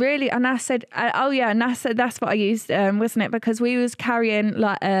 It's really, and I said, and I said that's what I used, wasn't it? Because we was carrying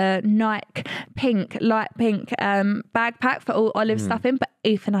like a Nike light pink backpack for all Olive stuff in, but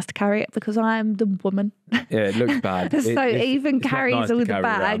Ethan has to carry it because I am the woman. Yeah, it looks bad. So he even carries all the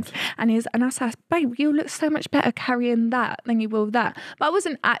bags. And I said, babe, you look so much better carrying that than you will that. But I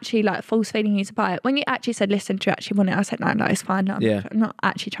wasn't actually like force feeding you to buy it. When you actually said, listen, do you actually want it? I said, no, it's fine. I'm not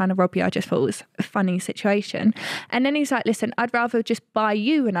actually trying to rob you. I just thought it was a funny situation. And then he's like, listen, I'd rather just buy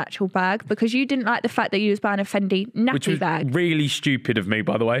you an actual bag because you didn't like the fact that you was buying a Fendi nappy bag. Which was really stupid of me,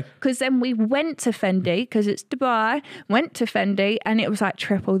 by the way. Because then we went to Fendi, because it's Dubai, went to Fendi, and it was like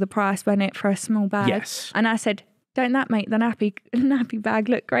triple the price, wasn't it, for a small bag? Yes. And I said, don't that make the nappy bag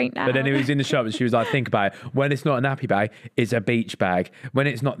look great now? But then he was in the shop and she was like, think about it. When it's not a nappy bag, it's a beach bag. When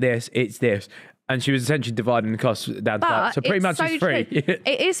it's not this, it's this. And she was essentially dividing the costs down to that. So pretty much it's free.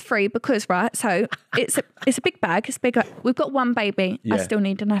 It is free because, right, so it's a big bag. It's bigger. We've got one baby. I still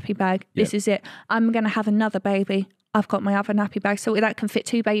need a nappy bag. This is it. I'm going to have another baby. I've got my other nappy bag. So that can fit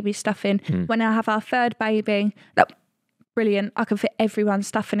 2 baby stuff in. When I have our 3rd baby, brilliant. I can fit everyone's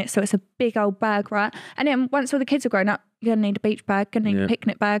stuff in it. So it's a big old bag, right? And then once all the kids are grown up, you're going to need a beach bag, going to need a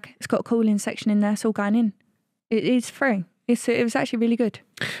picnic bag. It's got a cooling section in there. It's all going in. It is free. It was actually really good.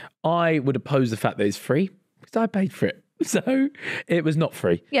 I would oppose the fact that it's free because I paid for it. So it was not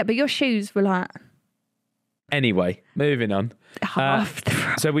free. Yeah, but your shoes were like... Anyway, moving on.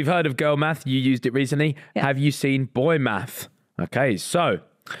 So we've heard of girl math. You used it recently. Yeah. Have you seen boy math? Okay, so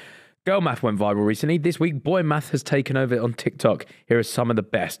girl math went viral recently. This week, boy math has taken over on TikTok. Here are some of the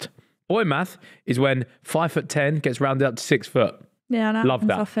best. Boy math is when 5'10" gets rounded up to 6 foot. Yeah, that love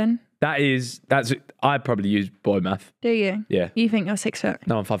that. Often. That's. I probably use boy math. Do you? Yeah. You think you're 6 foot?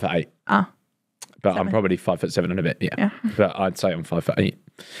 No, I'm 5'8". Oh. But I'm probably 5'7" and a bit. Yeah. But I'd say I'm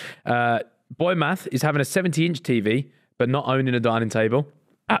 5'8". Boy math is having a 70-inch TV, but not owning a dining table.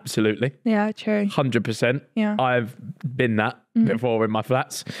 Absolutely. Yeah, true. 100%. Yeah. I've been that before in my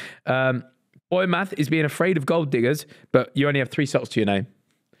flats. Boy math is being afraid of gold diggers, but you only have 3 socks to your name.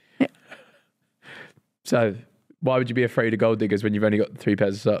 Yeah. So why would you be afraid of gold diggers when you've only got 3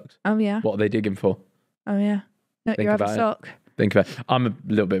 pairs of socks? Oh, yeah. What are they digging for? Oh, yeah. Not your other sock. Think about it. I'm a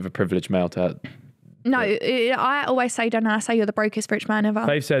little bit of a privileged male to... No, I always say, don't I say you're the brokest rich man ever?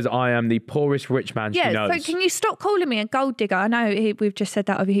 Faith says I am the poorest rich man she knows. So can you stop calling me a gold digger? I know we've just said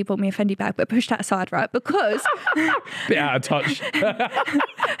that over. He bought me a Fendi bag, but push that aside, right? Because... Bit out of touch.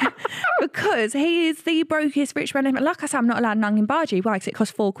 Because he is the brokest rich man ever. Like I said, I'm not allowed an onion bhaji. Why? Because it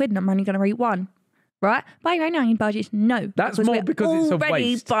costs 4 quid and I'm only going to eat one. Right? Buy your own onion bhajis? No. That's more because it's a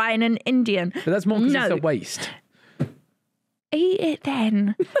waste. Already buying an Indian. But that's more because it's a waste. Eat it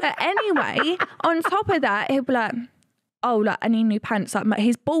then. But anyway, on top of that, he'll be like, oh, like, I need new pants. Like,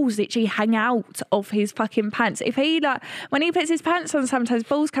 his balls literally hang out of his fucking pants. If he, like, when he puts his pants on, sometimes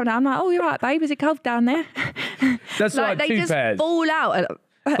balls come down. I'm like, oh, you're right, babe. Is it cold down there? That's like they 2 just pairs. Fall out.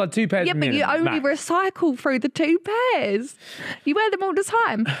 It's like 2 pairs. Yeah, but you only recycle through the 2 pairs. You wear them all the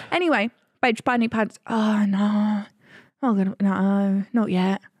time. Anyway, babe, buy new pants. Oh, no. Oh, no, not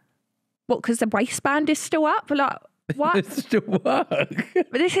yet. What, because the waistband is still up? Like, what? It still work.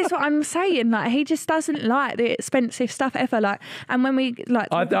 But this is what I'm saying. Like, he just doesn't like the expensive stuff ever. Like, and when we like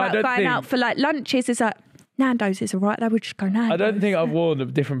talk about going out for like lunches, it's like Nando's is alright. They would just go Nando's. I don't think I've worn a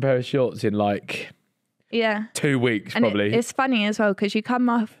different pair of shorts in like 2 weeks, and probably. It's funny as well because you come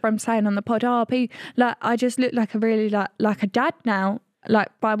off from saying on the pod, like I just look like a really like a dad now. Like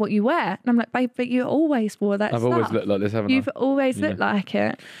by what you wear, and I'm like, babe, but you always wore that. I've always looked like this, haven't I? You've always looked like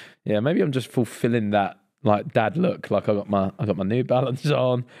it. Yeah, maybe I'm just fulfilling that like dad look. Like I got my New Balance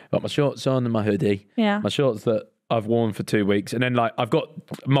on, got my shorts on and my hoodie. Yeah. My shorts that I've worn for 2 weeks. And then like I've got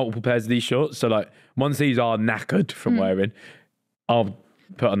multiple pairs of these shorts. So like once these are knackered from wearing, I'll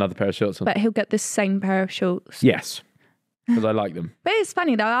put another pair of shorts on. But he'll get the same pair of shorts. Yes. Because I like them. But it's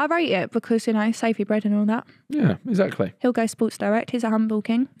funny though, I rate it because, you know, safety bread and all that. Yeah, exactly. He'll go Sports Direct. He's a humble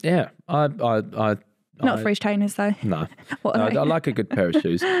king. Yeah. Not for his trainers though. No. I like a good pair of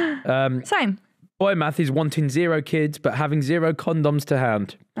shoes. Same. Boy math is wanting 0 kids but having 0 condoms to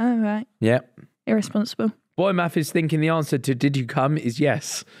hand. Oh, right. Yeah. Irresponsible. Boy math is thinking the answer to did you come is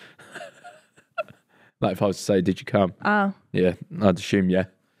yes. Like if I was to say, did you come? Oh. Yeah, I'd assume yeah.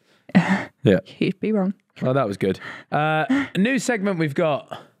 Yeah. You'd be wrong. Oh, that was good. A new segment we've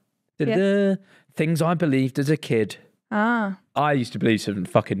got. Things I believed as a kid. Ah. I used to believe some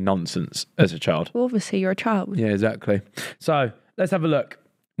fucking nonsense as a child. Well, obviously you're a child. Yeah, exactly. So let's have a look.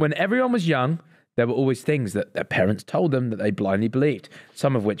 When everyone was young, there were always things that their parents told them that they blindly believed,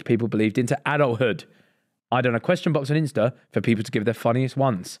 some of which people believed into adulthood. I done a question box on Insta for people to give their funniest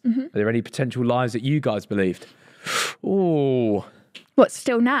ones. Are there any potential lies that you guys believed? Oh. What,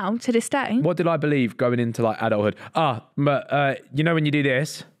 still now, to this day? What did I believe going into like adulthood? But you know when you do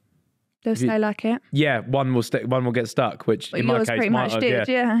this? They'll stay like it. Yeah, one will get stuck, which in my case pretty much did,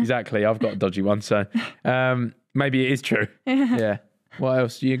 yeah. Exactly. I've got a dodgy one, so maybe it is true. Yeah. What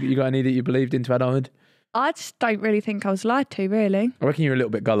else? You got any that you believed into adulthood? I just don't really think I was lied to, really. I reckon you're a little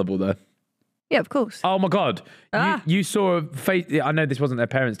bit gullible, though. Yeah, of course. Oh my God. You saw I know this wasn't their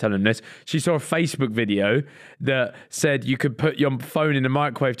parents telling them this. She saw a Facebook video that said you could put your phone in the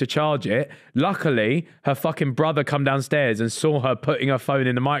microwave to charge it. Luckily, her fucking brother come downstairs and saw her putting her phone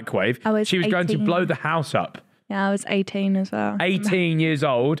in the microwave. She was 18. Going to blow the house up. Yeah, I was 18 as well. 18 years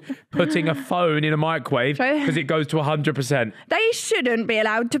old, putting a phone in a microwave because it goes to 100%. They shouldn't be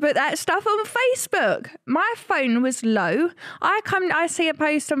allowed to put that stuff on Facebook. My phone was low. I see a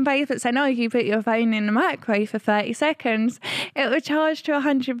post on Facebook saying, oh, you put your phone in the microwave for 30 seconds. It will charge to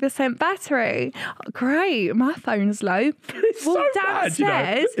 100% battery. Great, my phone's low. It's so bad, you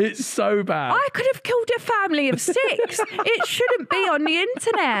know? It's so bad. I could have killed a family of 6. It shouldn't be on the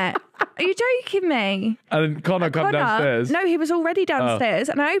internet. Are you joking me? And Connor come downstairs. No, he was already downstairs,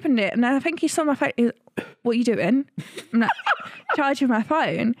 and I opened it, and I think he saw my phone. He was, what are you doing? I'm like, charging my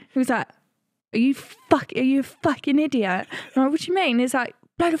phone. He was like, are you a fucking idiot? I'm like, what do you mean? He's like,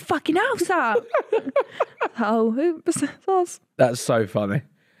 blow the fucking house up. Oh, oops. That's so funny.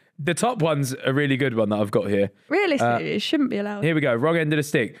 The top one's a really good one that I've got here. Realistically, it shouldn't be allowed. Here we go. Wrong end of the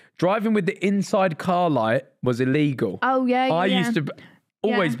stick. Driving with the inside car light was illegal. Oh, yeah. I used to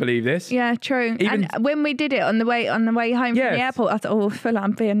always believe this. Yeah, true. And when we did it on the way home from the airport, I thought, oh, I feel like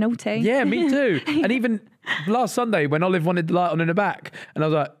I'm being naughty. Yeah, me too. And even last Sunday when Olive wanted the light on in the back, and I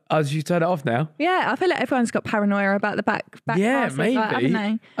was like, oh, you turn it off now? Yeah, I feel like everyone's got paranoia about the back yeah, maybe. haven't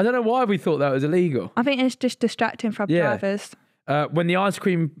they? I don't know why we thought that was illegal. I think it's just distracting from drivers. When the ice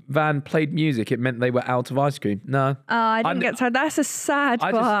cream van played music, it meant they were out of ice cream. No. Oh, I didn't get told. That's a sad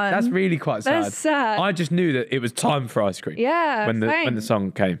one. That's really quite sad. That's sad. I just knew that it was time for ice cream. Yeah. When the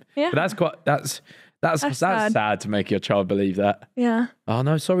song came. Yeah. But that's sad to make your child believe that. Yeah. Oh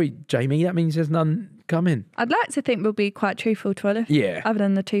no, sorry, Jamie. That means there's none coming. I'd like to think we'll be quite truthful to Olive. Yeah. Other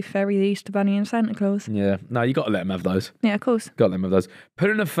than the Tooth Fairy, the Easter Bunny, and Santa Claus. Yeah. No, you got to let them have those. Yeah, of course. Got to let them have those. Put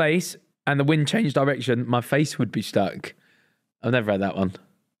in a face and the wind changed direction, my face would be stuck. I've never had that one.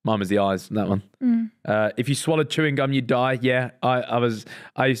 Mine was the eyes, that one. If you swallowed chewing gum, you'd die. Yeah, I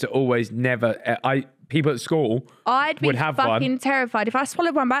used to always people at school would have one. I'd be fucking terrified. If I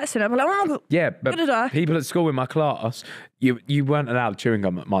swallowed one by accident, I'd be like, oh, yeah, but people at school in my class, you weren't allowed chewing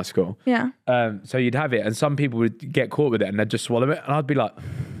gum at my school. Yeah. So you'd have it, and some people would get caught with it, and they'd just swallow it, and I'd be like,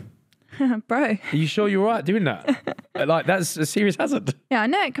 bro, are you sure you're right doing that? Like, that's a serious hazard. Yeah, I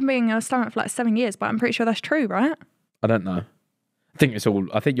know it can be in your stomach for like 7 years, but I'm pretty sure that's true, right? I don't know. I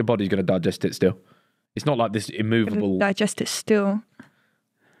think your body's going to digest it still. It's not like this immovable. Digest it still.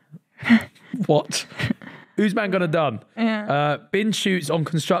 What? Who's man gonna done? Yeah. Bin shoots on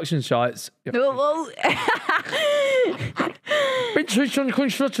construction sites. Bin shoots on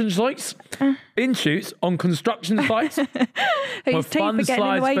construction sites. Bin shoots on construction sites. Whose teeth are getting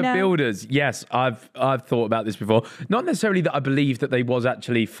in the way for now? builders. Yes, I've thought about this before. Not necessarily that I believe that they was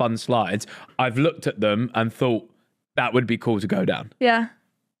actually fun slides. I've looked at them and thought that would be cool to go down. Yeah.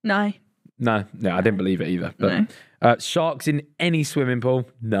 No, I didn't believe it either. But no. Sharks in any swimming pool?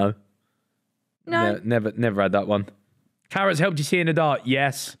 No. Never had that one. Carrots helped you see in the dark?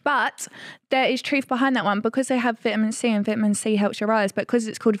 Yes. But there is truth behind that one because they have vitamin C and vitamin C helps your eyes. But because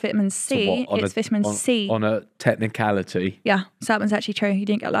it's called vitamin C, it's vitamin C. On a technicality. Yeah, so that one's actually true. You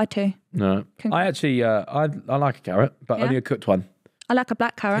didn't get lied to. No. I actually, I like a carrot, but only a cooked one. I like a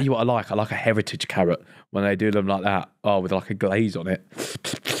black carrot. Tell you what I like. I like a heritage carrot when they do them like that. Oh, with like a glaze on it.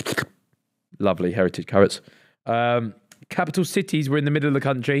 Lovely heritage carrots. Capital cities were in the middle of the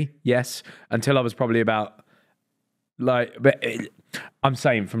country. Yes. Until I was probably about I'm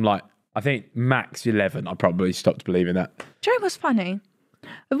saying from I think max 11, I probably stopped believing that. Do you know what's funny?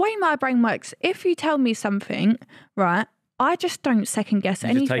 The way my brain works, if you tell me something, right, I just don't second guess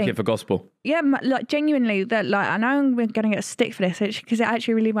anything. Just take it for gospel. Yeah, genuinely, that I know I'm going to get a stick for this because it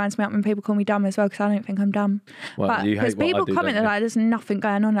actually really winds me up when people call me dumb as well because I don't think I'm dumb. Well, but you hate what people I do, comment that there's nothing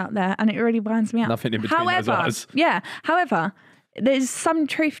going on out there and it really winds me up. Nothing in between those eyes. Yeah, however, there's some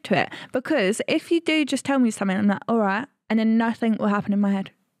truth to it because if you do just tell me something, I'm like, all right, and then nothing will happen in my head.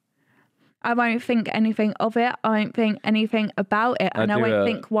 I won't think anything of it. I won't think anything about it. And I won't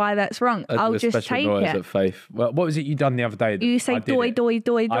think why that's wrong. I'll just take it. At Faith. Well, what was it you done the other day? You say doy,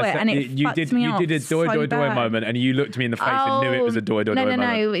 and it fucks me off. You did a doy moment, and you looked me in the face and knew it was a doy moment.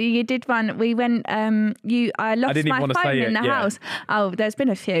 No, you did one. We went, I lost my phone in the house. Oh, there's been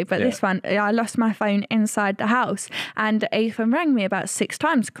a few, but this one, I lost my phone inside the house. And Ethan rang me about 6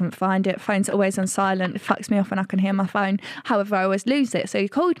 times, couldn't find it. Phone's always on silent. It fucks me off when I can hear my phone. However, I always lose it. So he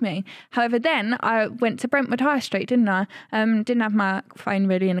called me. However, then I went to Brentwood High Street, didn't I? Didn't have my phone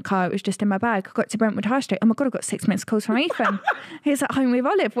really in the car. It was just in my bag. I got to Brentwood High Street. Oh my God, I got 6 minutes calls from Ethan. He's at home with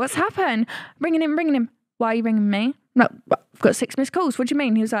Olive. What's happened? Ringing him. Why are you ringing me? No, I've got 6 missed calls. What do you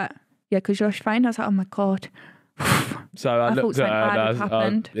mean? He was like, yeah, because you lost your phone. I was like, oh my God. So I looked at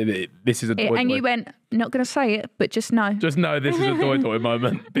her. This is a doy. And you went, not going to say it, but just know. Just know this is a doy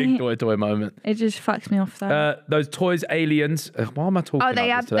moment. Big doy moment. It just fucks me off though. Those toys, aliens. Why am I talking about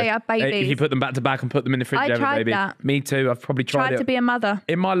this today? They have babies. If you put them back to back and put them in the fridge, I tried baby. that. Me too. I've probably tried it. To be a mother.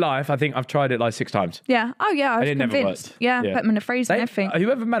 In my life, I think I've tried it like 6 times. Yeah. Oh yeah, I was convinced. Never worked. Yeah, put them in the freezer and everything.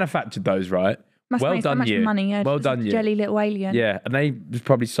 Whoever manufactured those, right? Must well make done so much you. Money, yeah. Well done you. Jelly little alien. Yeah, and they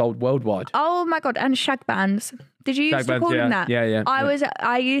probably sold worldwide. Oh my God, and shag bands. Did you used to call them that? Yeah.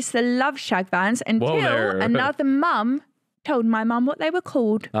 I used to love shag bands until another mum told my mum what they were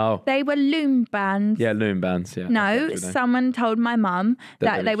called. Oh. They were loom bands. Yeah, loom bands, yeah. No, someone told my mum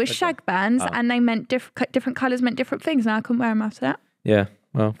that they were shag bands and they meant different colours meant different things, and I couldn't wear them after that. Yeah,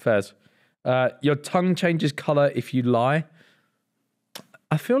 well, fairs. Your tongue changes colour if you lie.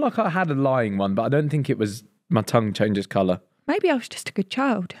 I feel like I had a lying one, but I don't think it was my tongue changes colour. Maybe I was just a good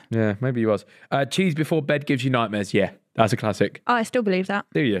child. Yeah, maybe you was. Cheese before bed gives you nightmares. Yeah, that's a classic. Oh, I still believe that.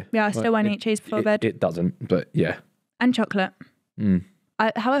 Do you? Yeah, I still won't eat cheese before bed. It doesn't, but yeah. And chocolate.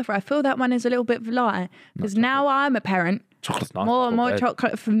 However, I feel that one is a little bit of a lie because now I'm a parent. Chocolate's nice. More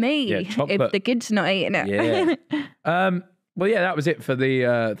chocolate for me if the kid's not eating it. Yeah. Well, yeah, that was it for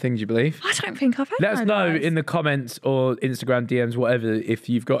the things you believe. I don't think I've had. Let us know in the comments or Instagram DMs, whatever, if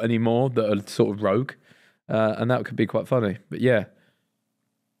you've got any more that are sort of rogue, and that could be quite funny. But yeah.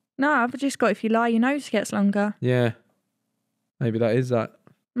 No, I've just got if you lie, your nose gets longer. Yeah. Maybe that is that.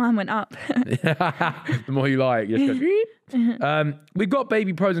 Mine went up. The more you lie, it just goes. We've got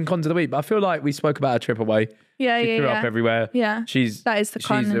baby pros and cons of the week, but I feel like we spoke about her trip away. She threw up everywhere. Yeah. That is the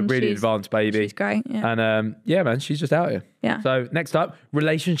con. She's a really advanced baby. She's great. Yeah. And yeah, man, she's just out here. Yeah. So next up,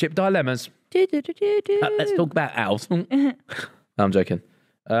 relationship dilemmas. Let's talk about ours. No, I'm joking.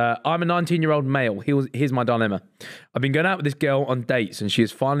 I'm a 19-year-old male. Here's my dilemma. I've been going out with this girl on dates and she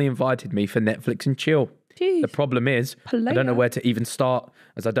has finally invited me for Netflix and chill. Jeez. The problem is, I don't know where to even start,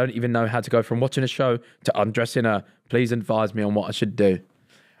 as I don't even know how to go from watching a show to undressing her. Please advise me on what I should do.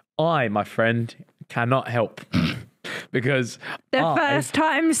 I, my friend, cannot help. Because the first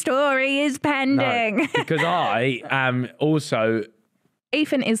time story is pending. No, because I am also...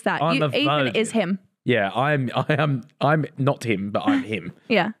 Ethan is that. Ethan is him. Yeah, I'm not him, but I'm him.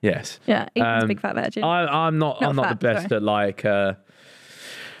 Yeah. Yes. Yeah, Ethan's a big fat virgin. I'm not the best at like...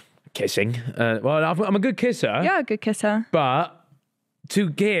 kissing. Well, I'm a good kisser. You're a good kisser. But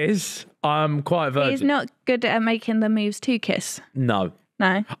to kiss, I'm quite a virgin. He's not good at making the moves to kiss. No.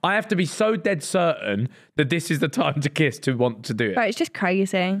 I have to be so dead certain that this is the time to kiss to want to do it. Right, it's just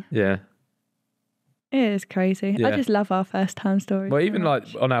crazy. Yeah. It is crazy. Yeah. I just love our first time stories. Well, even like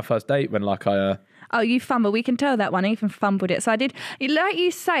on our first date when like I... Oh, you fumbled. We can tell that one. I even fumbled it. So I did, like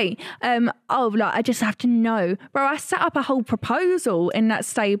you say, I just have to know. Bro, I set up a whole proposal in that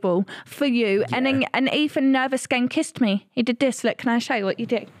stable for you. Yeah. And Ethan nervous game kissed me. He did this. Look, can I show you what you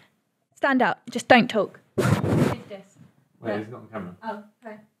did? Stand up. Just don't talk. He did this. Wait, he's not on camera. Oh,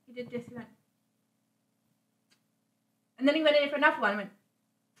 okay. He did this. He went. And then he went in for another one and went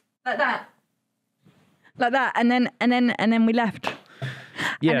like that. Like that. And then we left.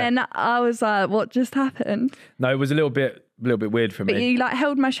 Yeah. And then I was like, what just happened? No, it was a little bit weird for me. But you like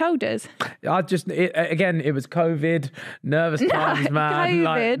held my shoulders. It was COVID, nervous times, man. COVID.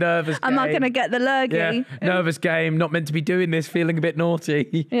 Like, nervous game. I'm not going to get the lurgy. Yeah, nervous game, not meant to be doing this, feeling a bit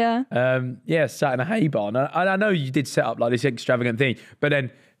naughty. Yeah. Sat in a hay barn. I know you did set up like this extravagant thing, but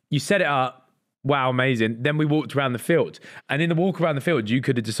then you set it up. Wow, amazing. Then we walked around the field. And in the walk around the field, you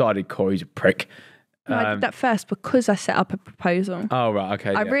could have decided Corey's a prick. No, I did that first because I set up a proposal. Oh, right,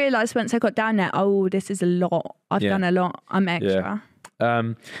 okay. I realised once I got down there, this is a lot. I've done a lot. I'm extra.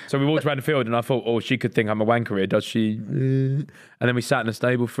 Yeah. So we walked around the field and I thought, she could think I'm a wanker here, does she? And then we sat in the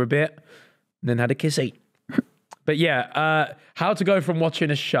stable for a bit and then had a kissy. But yeah, how to go from watching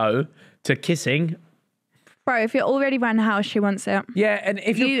a show to kissing. Bro, if you're already around the house, she wants it. Yeah, and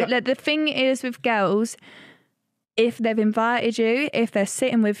if the thing is with girls, if they've invited you, if they're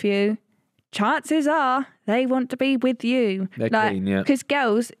sitting with you, chances are they want to be with you. They're clean, yeah. Because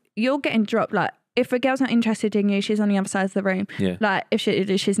girls, you're getting dropped. Like, if a girl's not interested in you, she's on the other side of the room. Yeah. Like, if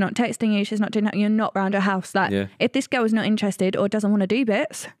she's not texting you, she's not doing that, you're not round her house. Like, if this girl is not interested or doesn't want to do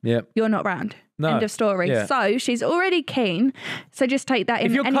bits, you're not round. No. End of story. Yeah. So she's already keen. So just take that in.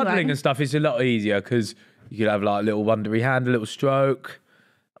 If you're anyway. cuddling and stuff, it's a lot easier because you could have like a little wondery hand, a little stroke.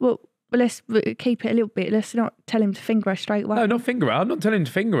 Well, let's keep it a little bit. Let's not tell him to finger her straight away. No, not finger her. I'm not telling him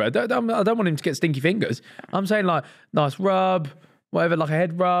to finger her. I don't want him to get stinky fingers. I'm saying like nice rub, whatever, like a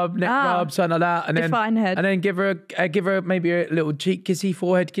head rub, neck rub, something like that, and then give her maybe a little cheek kissy,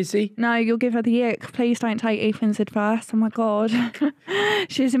 forehead kissy. No, you'll give her the ick. Please don't take Ethan's advice. Oh my god,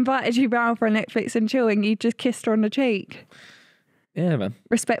 she's invited you round for a Netflix and chill, and you just kissed her on the cheek. Yeah, man.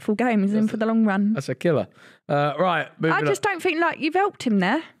 Respectful game is in for the long run. That's a killer. Right, I just don't think like you've helped him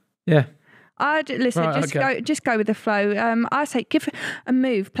there. Yeah. Listen. Right, just go with the flow. I say give a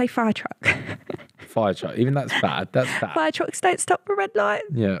move. Play fire truck. Fire truck. Even that's bad. That's bad. Fire trucks don't stop for red light.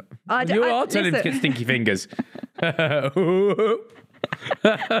 Yeah. You are telling him to get stinky fingers. Don't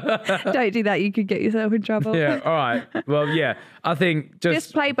do that. You could get yourself in trouble. Yeah. All right. Well, yeah. I think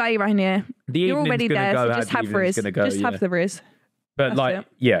just play by ear here. You're already there, so just have the riz. Just have the riz. But that's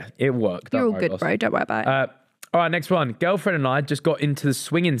it worked. You're all good, bro. Don't worry about it. All right, next one. Girlfriend and I just got into the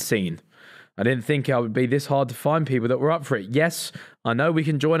swinging scene. I didn't think it would be this hard to find people that were up for it. Yes, I know we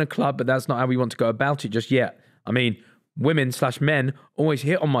can join a club, but that's not how we want to go about it just yet. I mean, women/men always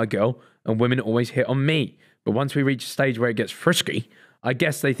hit on my girl, and women always hit on me. But once we reach a stage where it gets frisky, I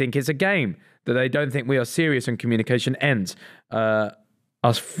guess they think it's a game, that they don't think we are serious and communication ends.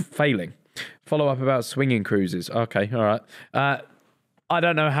 Us failing. Follow up about swinging cruises. Okay, all right. I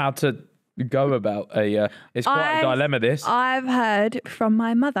don't know how to go about it's quite a dilemma, this. I've heard from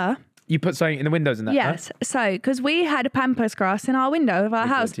my mother. You put something in the windows and that? Yes. No? So, because we had a pampas grass in our window of our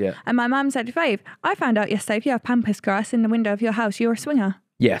house. Did, yeah. And my mum said, Fave, I found out yesterday if you have pampas grass in the window of your house, you're a swinger.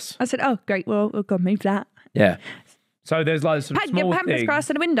 Yes. I said, oh, great. Well, we'll go move that. Yeah. So there's like some small pampas things. Grass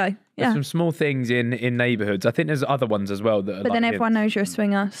in the window. Yeah. There's some small things in neighbourhoods. I think there's other ones as well that are. But then everyone knows you're a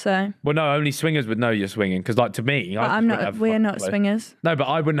swinger, so. Well, no, only swingers would know you're swinging because, like, to me, we're not swingers. No, but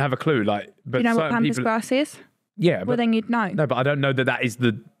I wouldn't have a clue. Like, but you know what pampas grass is? Yeah. Well, then you'd know. No, but I don't know that is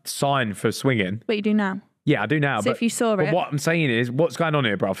the sign for swinging. But you do now. Yeah, I do now. So if you saw it. What I'm saying is, what's going on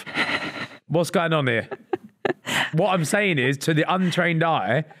here, bruv? What's going on here? What I'm saying is, to the untrained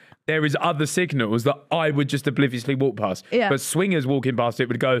eye, there is other signals that I would just obliviously walk past. Yeah. But swingers walking past it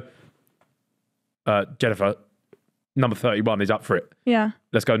would go, Jennifer, number 31 is up for it. Yeah.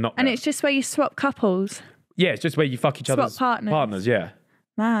 Let's go knock. And it's just where you swap couples. Yeah, it's just where you fuck each other's partners. Yeah.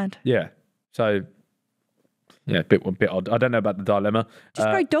 Mad. Yeah. So, yeah, a bit odd. I don't know about the dilemma. Just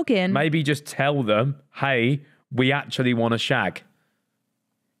go dogging. Maybe just tell them, hey, we actually want to shag.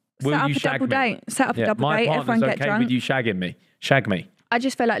 Set up a double date. Everyone get drunk. With you shagging me. Shag me. I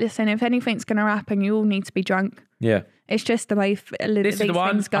just feel like, listen, if anything's going to happen, you all need to be drunk. Yeah. It's just the way this is the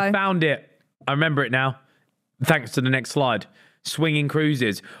one. Things go. I found it. I remember it now. Thanks to the next slide. Swinging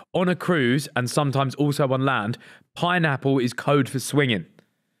cruises. On a cruise, and sometimes also on land, pineapple is code for swinging.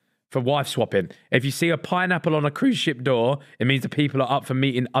 For wife swapping. If you see a pineapple on a cruise ship door, it means the people are up for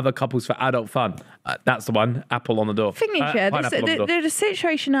meeting other couples for adult fun. That's the one. Apple on the door. Thing is, the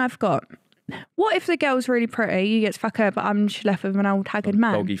situation I've got. What if the girl's really pretty, you get to fuck her, but I'm just left with an old haggard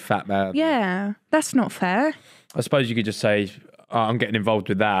man? Doggy fat man. Yeah, that's not fair. I suppose you could just say, I'm getting involved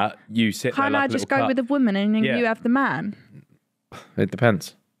with that. You sit there. Can't I just go with a woman and then you have the man? It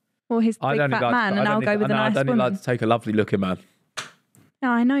depends. Or his big fat man, and I'll go with a nice woman. I'd only like to take a lovely looking man. No,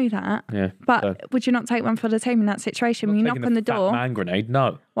 I know that. Yeah. But would you not take one for the team in that situation? When you knock on the door. Fat man grenade?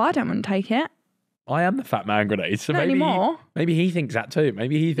 No. Well, I don't want to take it. I am the fat man grenade. So not anymore. Maybe he thinks that too.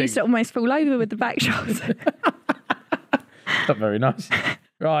 Maybe he thinks. You used to almost fall over with the back shots. Not very nice.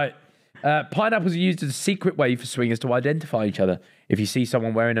 Right. Pineapples are used as a secret way for swingers to identify each other. If you see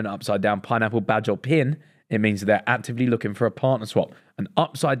someone wearing an upside down pineapple badge or pin, it means that they're actively looking for a partner swap. An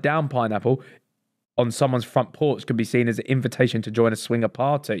upside down pineapple on someone's front porch could be seen as an invitation to join a swinger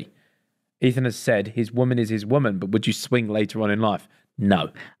party. Ethan has said his woman is his woman, but would you swing later on in life?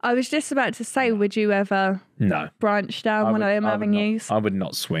 No. I was just about to say, would you ever branch down one of them avenues? I would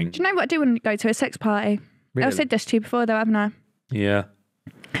not swing. Do you know what I do when I go to a sex party? Really? I've said this to you before though, haven't I? Yeah.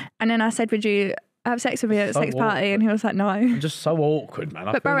 And then I said, would you have sex with me at a sex party? And he was like, no. I'm just so awkward, man.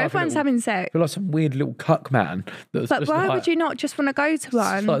 But bro, like everyone's having sex. I feel like some weird little cuck man. But why would you not just want to go to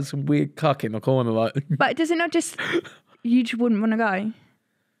one? Just like some weird cuck in the corner. Like. But does it not just, you just wouldn't want to go?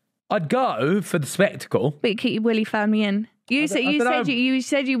 I'd go for the spectacle. But you keep your willy firmly in. You said you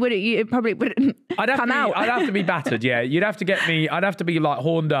wouldn't. You probably wouldn't come out. I'd have to be battered. Yeah, you'd have to get me. I'd have to be like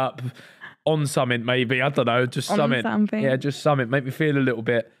horned up, on something, maybe. I don't know, just something. Yeah, just something. Make me feel a little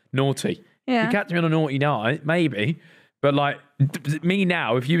bit naughty. Yeah. If you catch me on a naughty night, maybe. But like me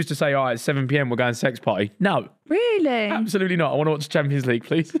now, if you was to say, all right, it's 7 p.m, we're going sex party. No. Really? Absolutely not. I want to watch Champions League,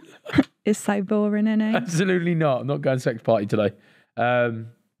 please. It's so boring, isn't it? Absolutely not. I'm not going sex party today.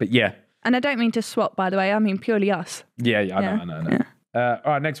 But yeah. And I don't mean to swap, by the way. I mean purely us. Yeah, I know. Yeah.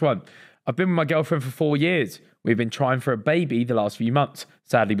 All right, next one. I've been with my girlfriend for 4 years. We've been trying for a baby the last few months.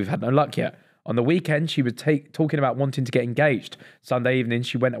 Sadly, we've had no luck yet. On the weekend, she was talking about wanting to get engaged. Sunday evening,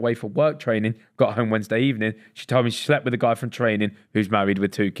 she went away for work training, got home Wednesday evening. She told me she slept with a guy from training who's married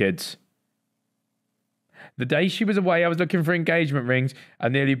with 2 kids. The day she was away, I was looking for engagement rings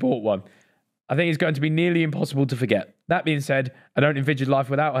and nearly bought one. I think it's going to be nearly impossible to forget. That being said, I don't envisage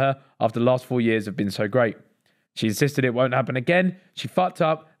life without her after the last 4 years have been so great. She insisted it won't happen again. She fucked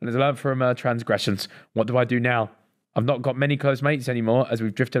up and has learned from her transgressions. What do I do now? I've not got many close mates anymore as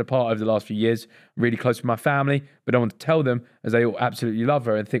we've drifted apart over the last few years. I'm really close with my family, but I want to tell them as they all absolutely love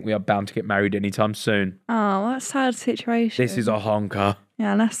her and think we are bound to get married anytime soon. Oh, what a sad situation. This is a honker.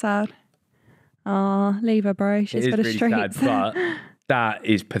 Yeah, that's sad. Oh, leave her, bro. She's got a really street. Sad, but that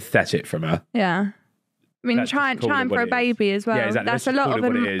is pathetic from her. Yeah. I mean, trying for a baby as well. Yeah, exactly. That's a lot of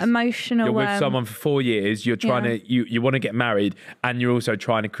emotional. You're with someone for 4 years. You're trying to, you want to get married, and you're also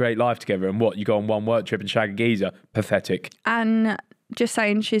trying to create life together. And what, you go on one work trip and shag a geezer? Pathetic. And just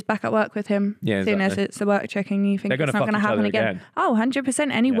saying she's back at work with him. Yeah, as soon as it's the work trick, and you think it's not going to happen again. Oh,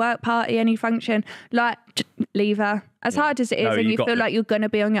 100%. Any work party, any function, like leave her. As hard as it is, and you feel like you're going to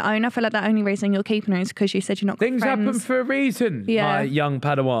be on your own. I feel like the only reason you're keeping her is because you said you're not. Things happen for a reason. Yeah, my young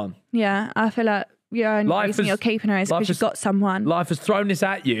Padawan. Yeah, I feel like. Yeah, and the reason you're keeping her is because you've got someone. Life has thrown this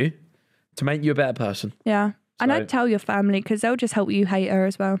at you to make you a better person. Yeah. So, and I'd tell your family because they'll just help you hate her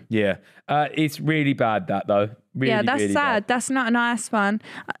as well. Yeah. It's really bad, that, though. Really, yeah, that's really sad. Bad. That's not a nice one.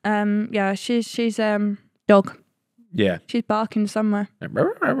 Yeah, she's dog. Yeah. She's barking somewhere.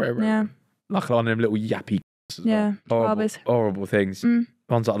 Yeah. Like one of them little yappy. Yeah. Horrible things.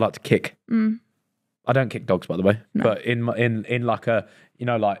 Ones that I like to kick. I don't kick dogs, by the way. No. But in like a, you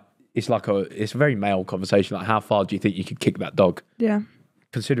know, like, it's a very male conversation. Like, how far do you think you could kick that dog? Yeah.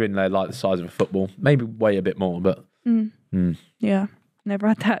 Considering they're like the size of a football, maybe weigh a bit more, but. Yeah. Never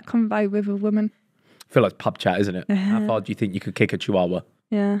had that convo with a woman. I feel like pub chat, isn't it? How far do you think you could kick a chihuahua?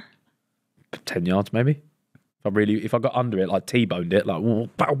 Yeah. 10 yards, maybe. If I got under it, like T-boned it, like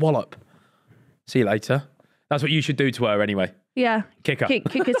wallop. See you later. That's what you should do to her anyway. Yeah. Kick her.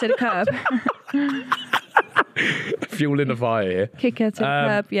 Kick her to the curb. Fueling the fire here. Kick her to the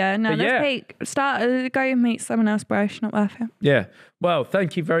curb, yeah. No, go meet someone else, bro. It's not worth it. Yeah. Well,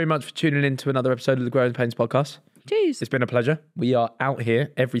 thank you very much for tuning in to another episode of the Growing Paynes podcast. Jeez. It's been a pleasure. We are out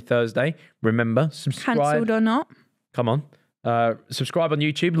here every Thursday. Remember, subscribe. Cancelled or not. Come on. Subscribe on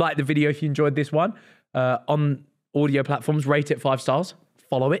YouTube. Like the video if you enjoyed this one. On audio platforms, rate it 5 stars.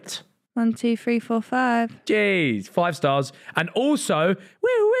 Follow it. 1, 2, 3, 4, 5. Jeez, 5 stars. And also,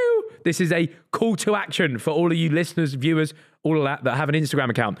 this is a call to action for all of you listeners, viewers, all of that have an Instagram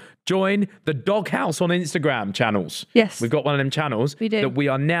account. Join the Doghouse on Instagram channels. Yes. We've got one of them channels that we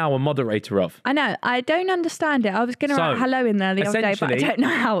are now a moderator of. I know. I don't understand it. I was going to write hello in there the other day, but I don't know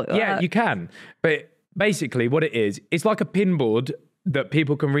how it works. Yeah, you can. But basically what it is, it's like a pinboard that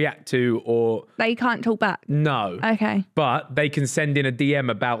people can react to, or they can't talk back. No. Okay. But they can send in a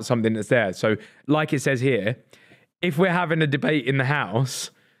DM about something that's there. So like it says here, if we're having a debate in the house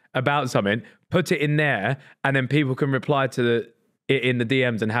about something, put it in there and then people can reply to it in the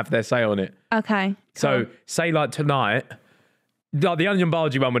DMs and have their say on it. Okay. Cool. So say like tonight, like the onion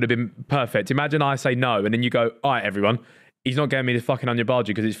bhaji one would have been perfect. Imagine I say no and then you go, all right, everyone, he's not getting me the fucking onion bhaji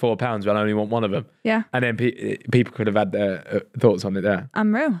because it's £4, but I only want one of them. Yeah. And then people could have had their thoughts on it there.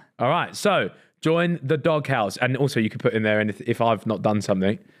 Unreal. All right. So join the Doghouse. And also you could put in there, and if I've not done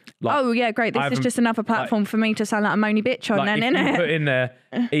something. Like, oh, yeah, great. This is just another platform for me to sound like a moany bitch on then, innit? If you put in there,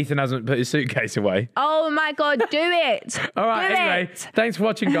 Ethan hasn't put his suitcase away. Oh, my God. Do it. All right. Anyway, thanks for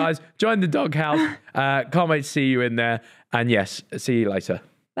watching, guys. Join the Doghouse. Can't wait to see you in there. And yes, see you later.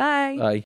 Bye. Bye.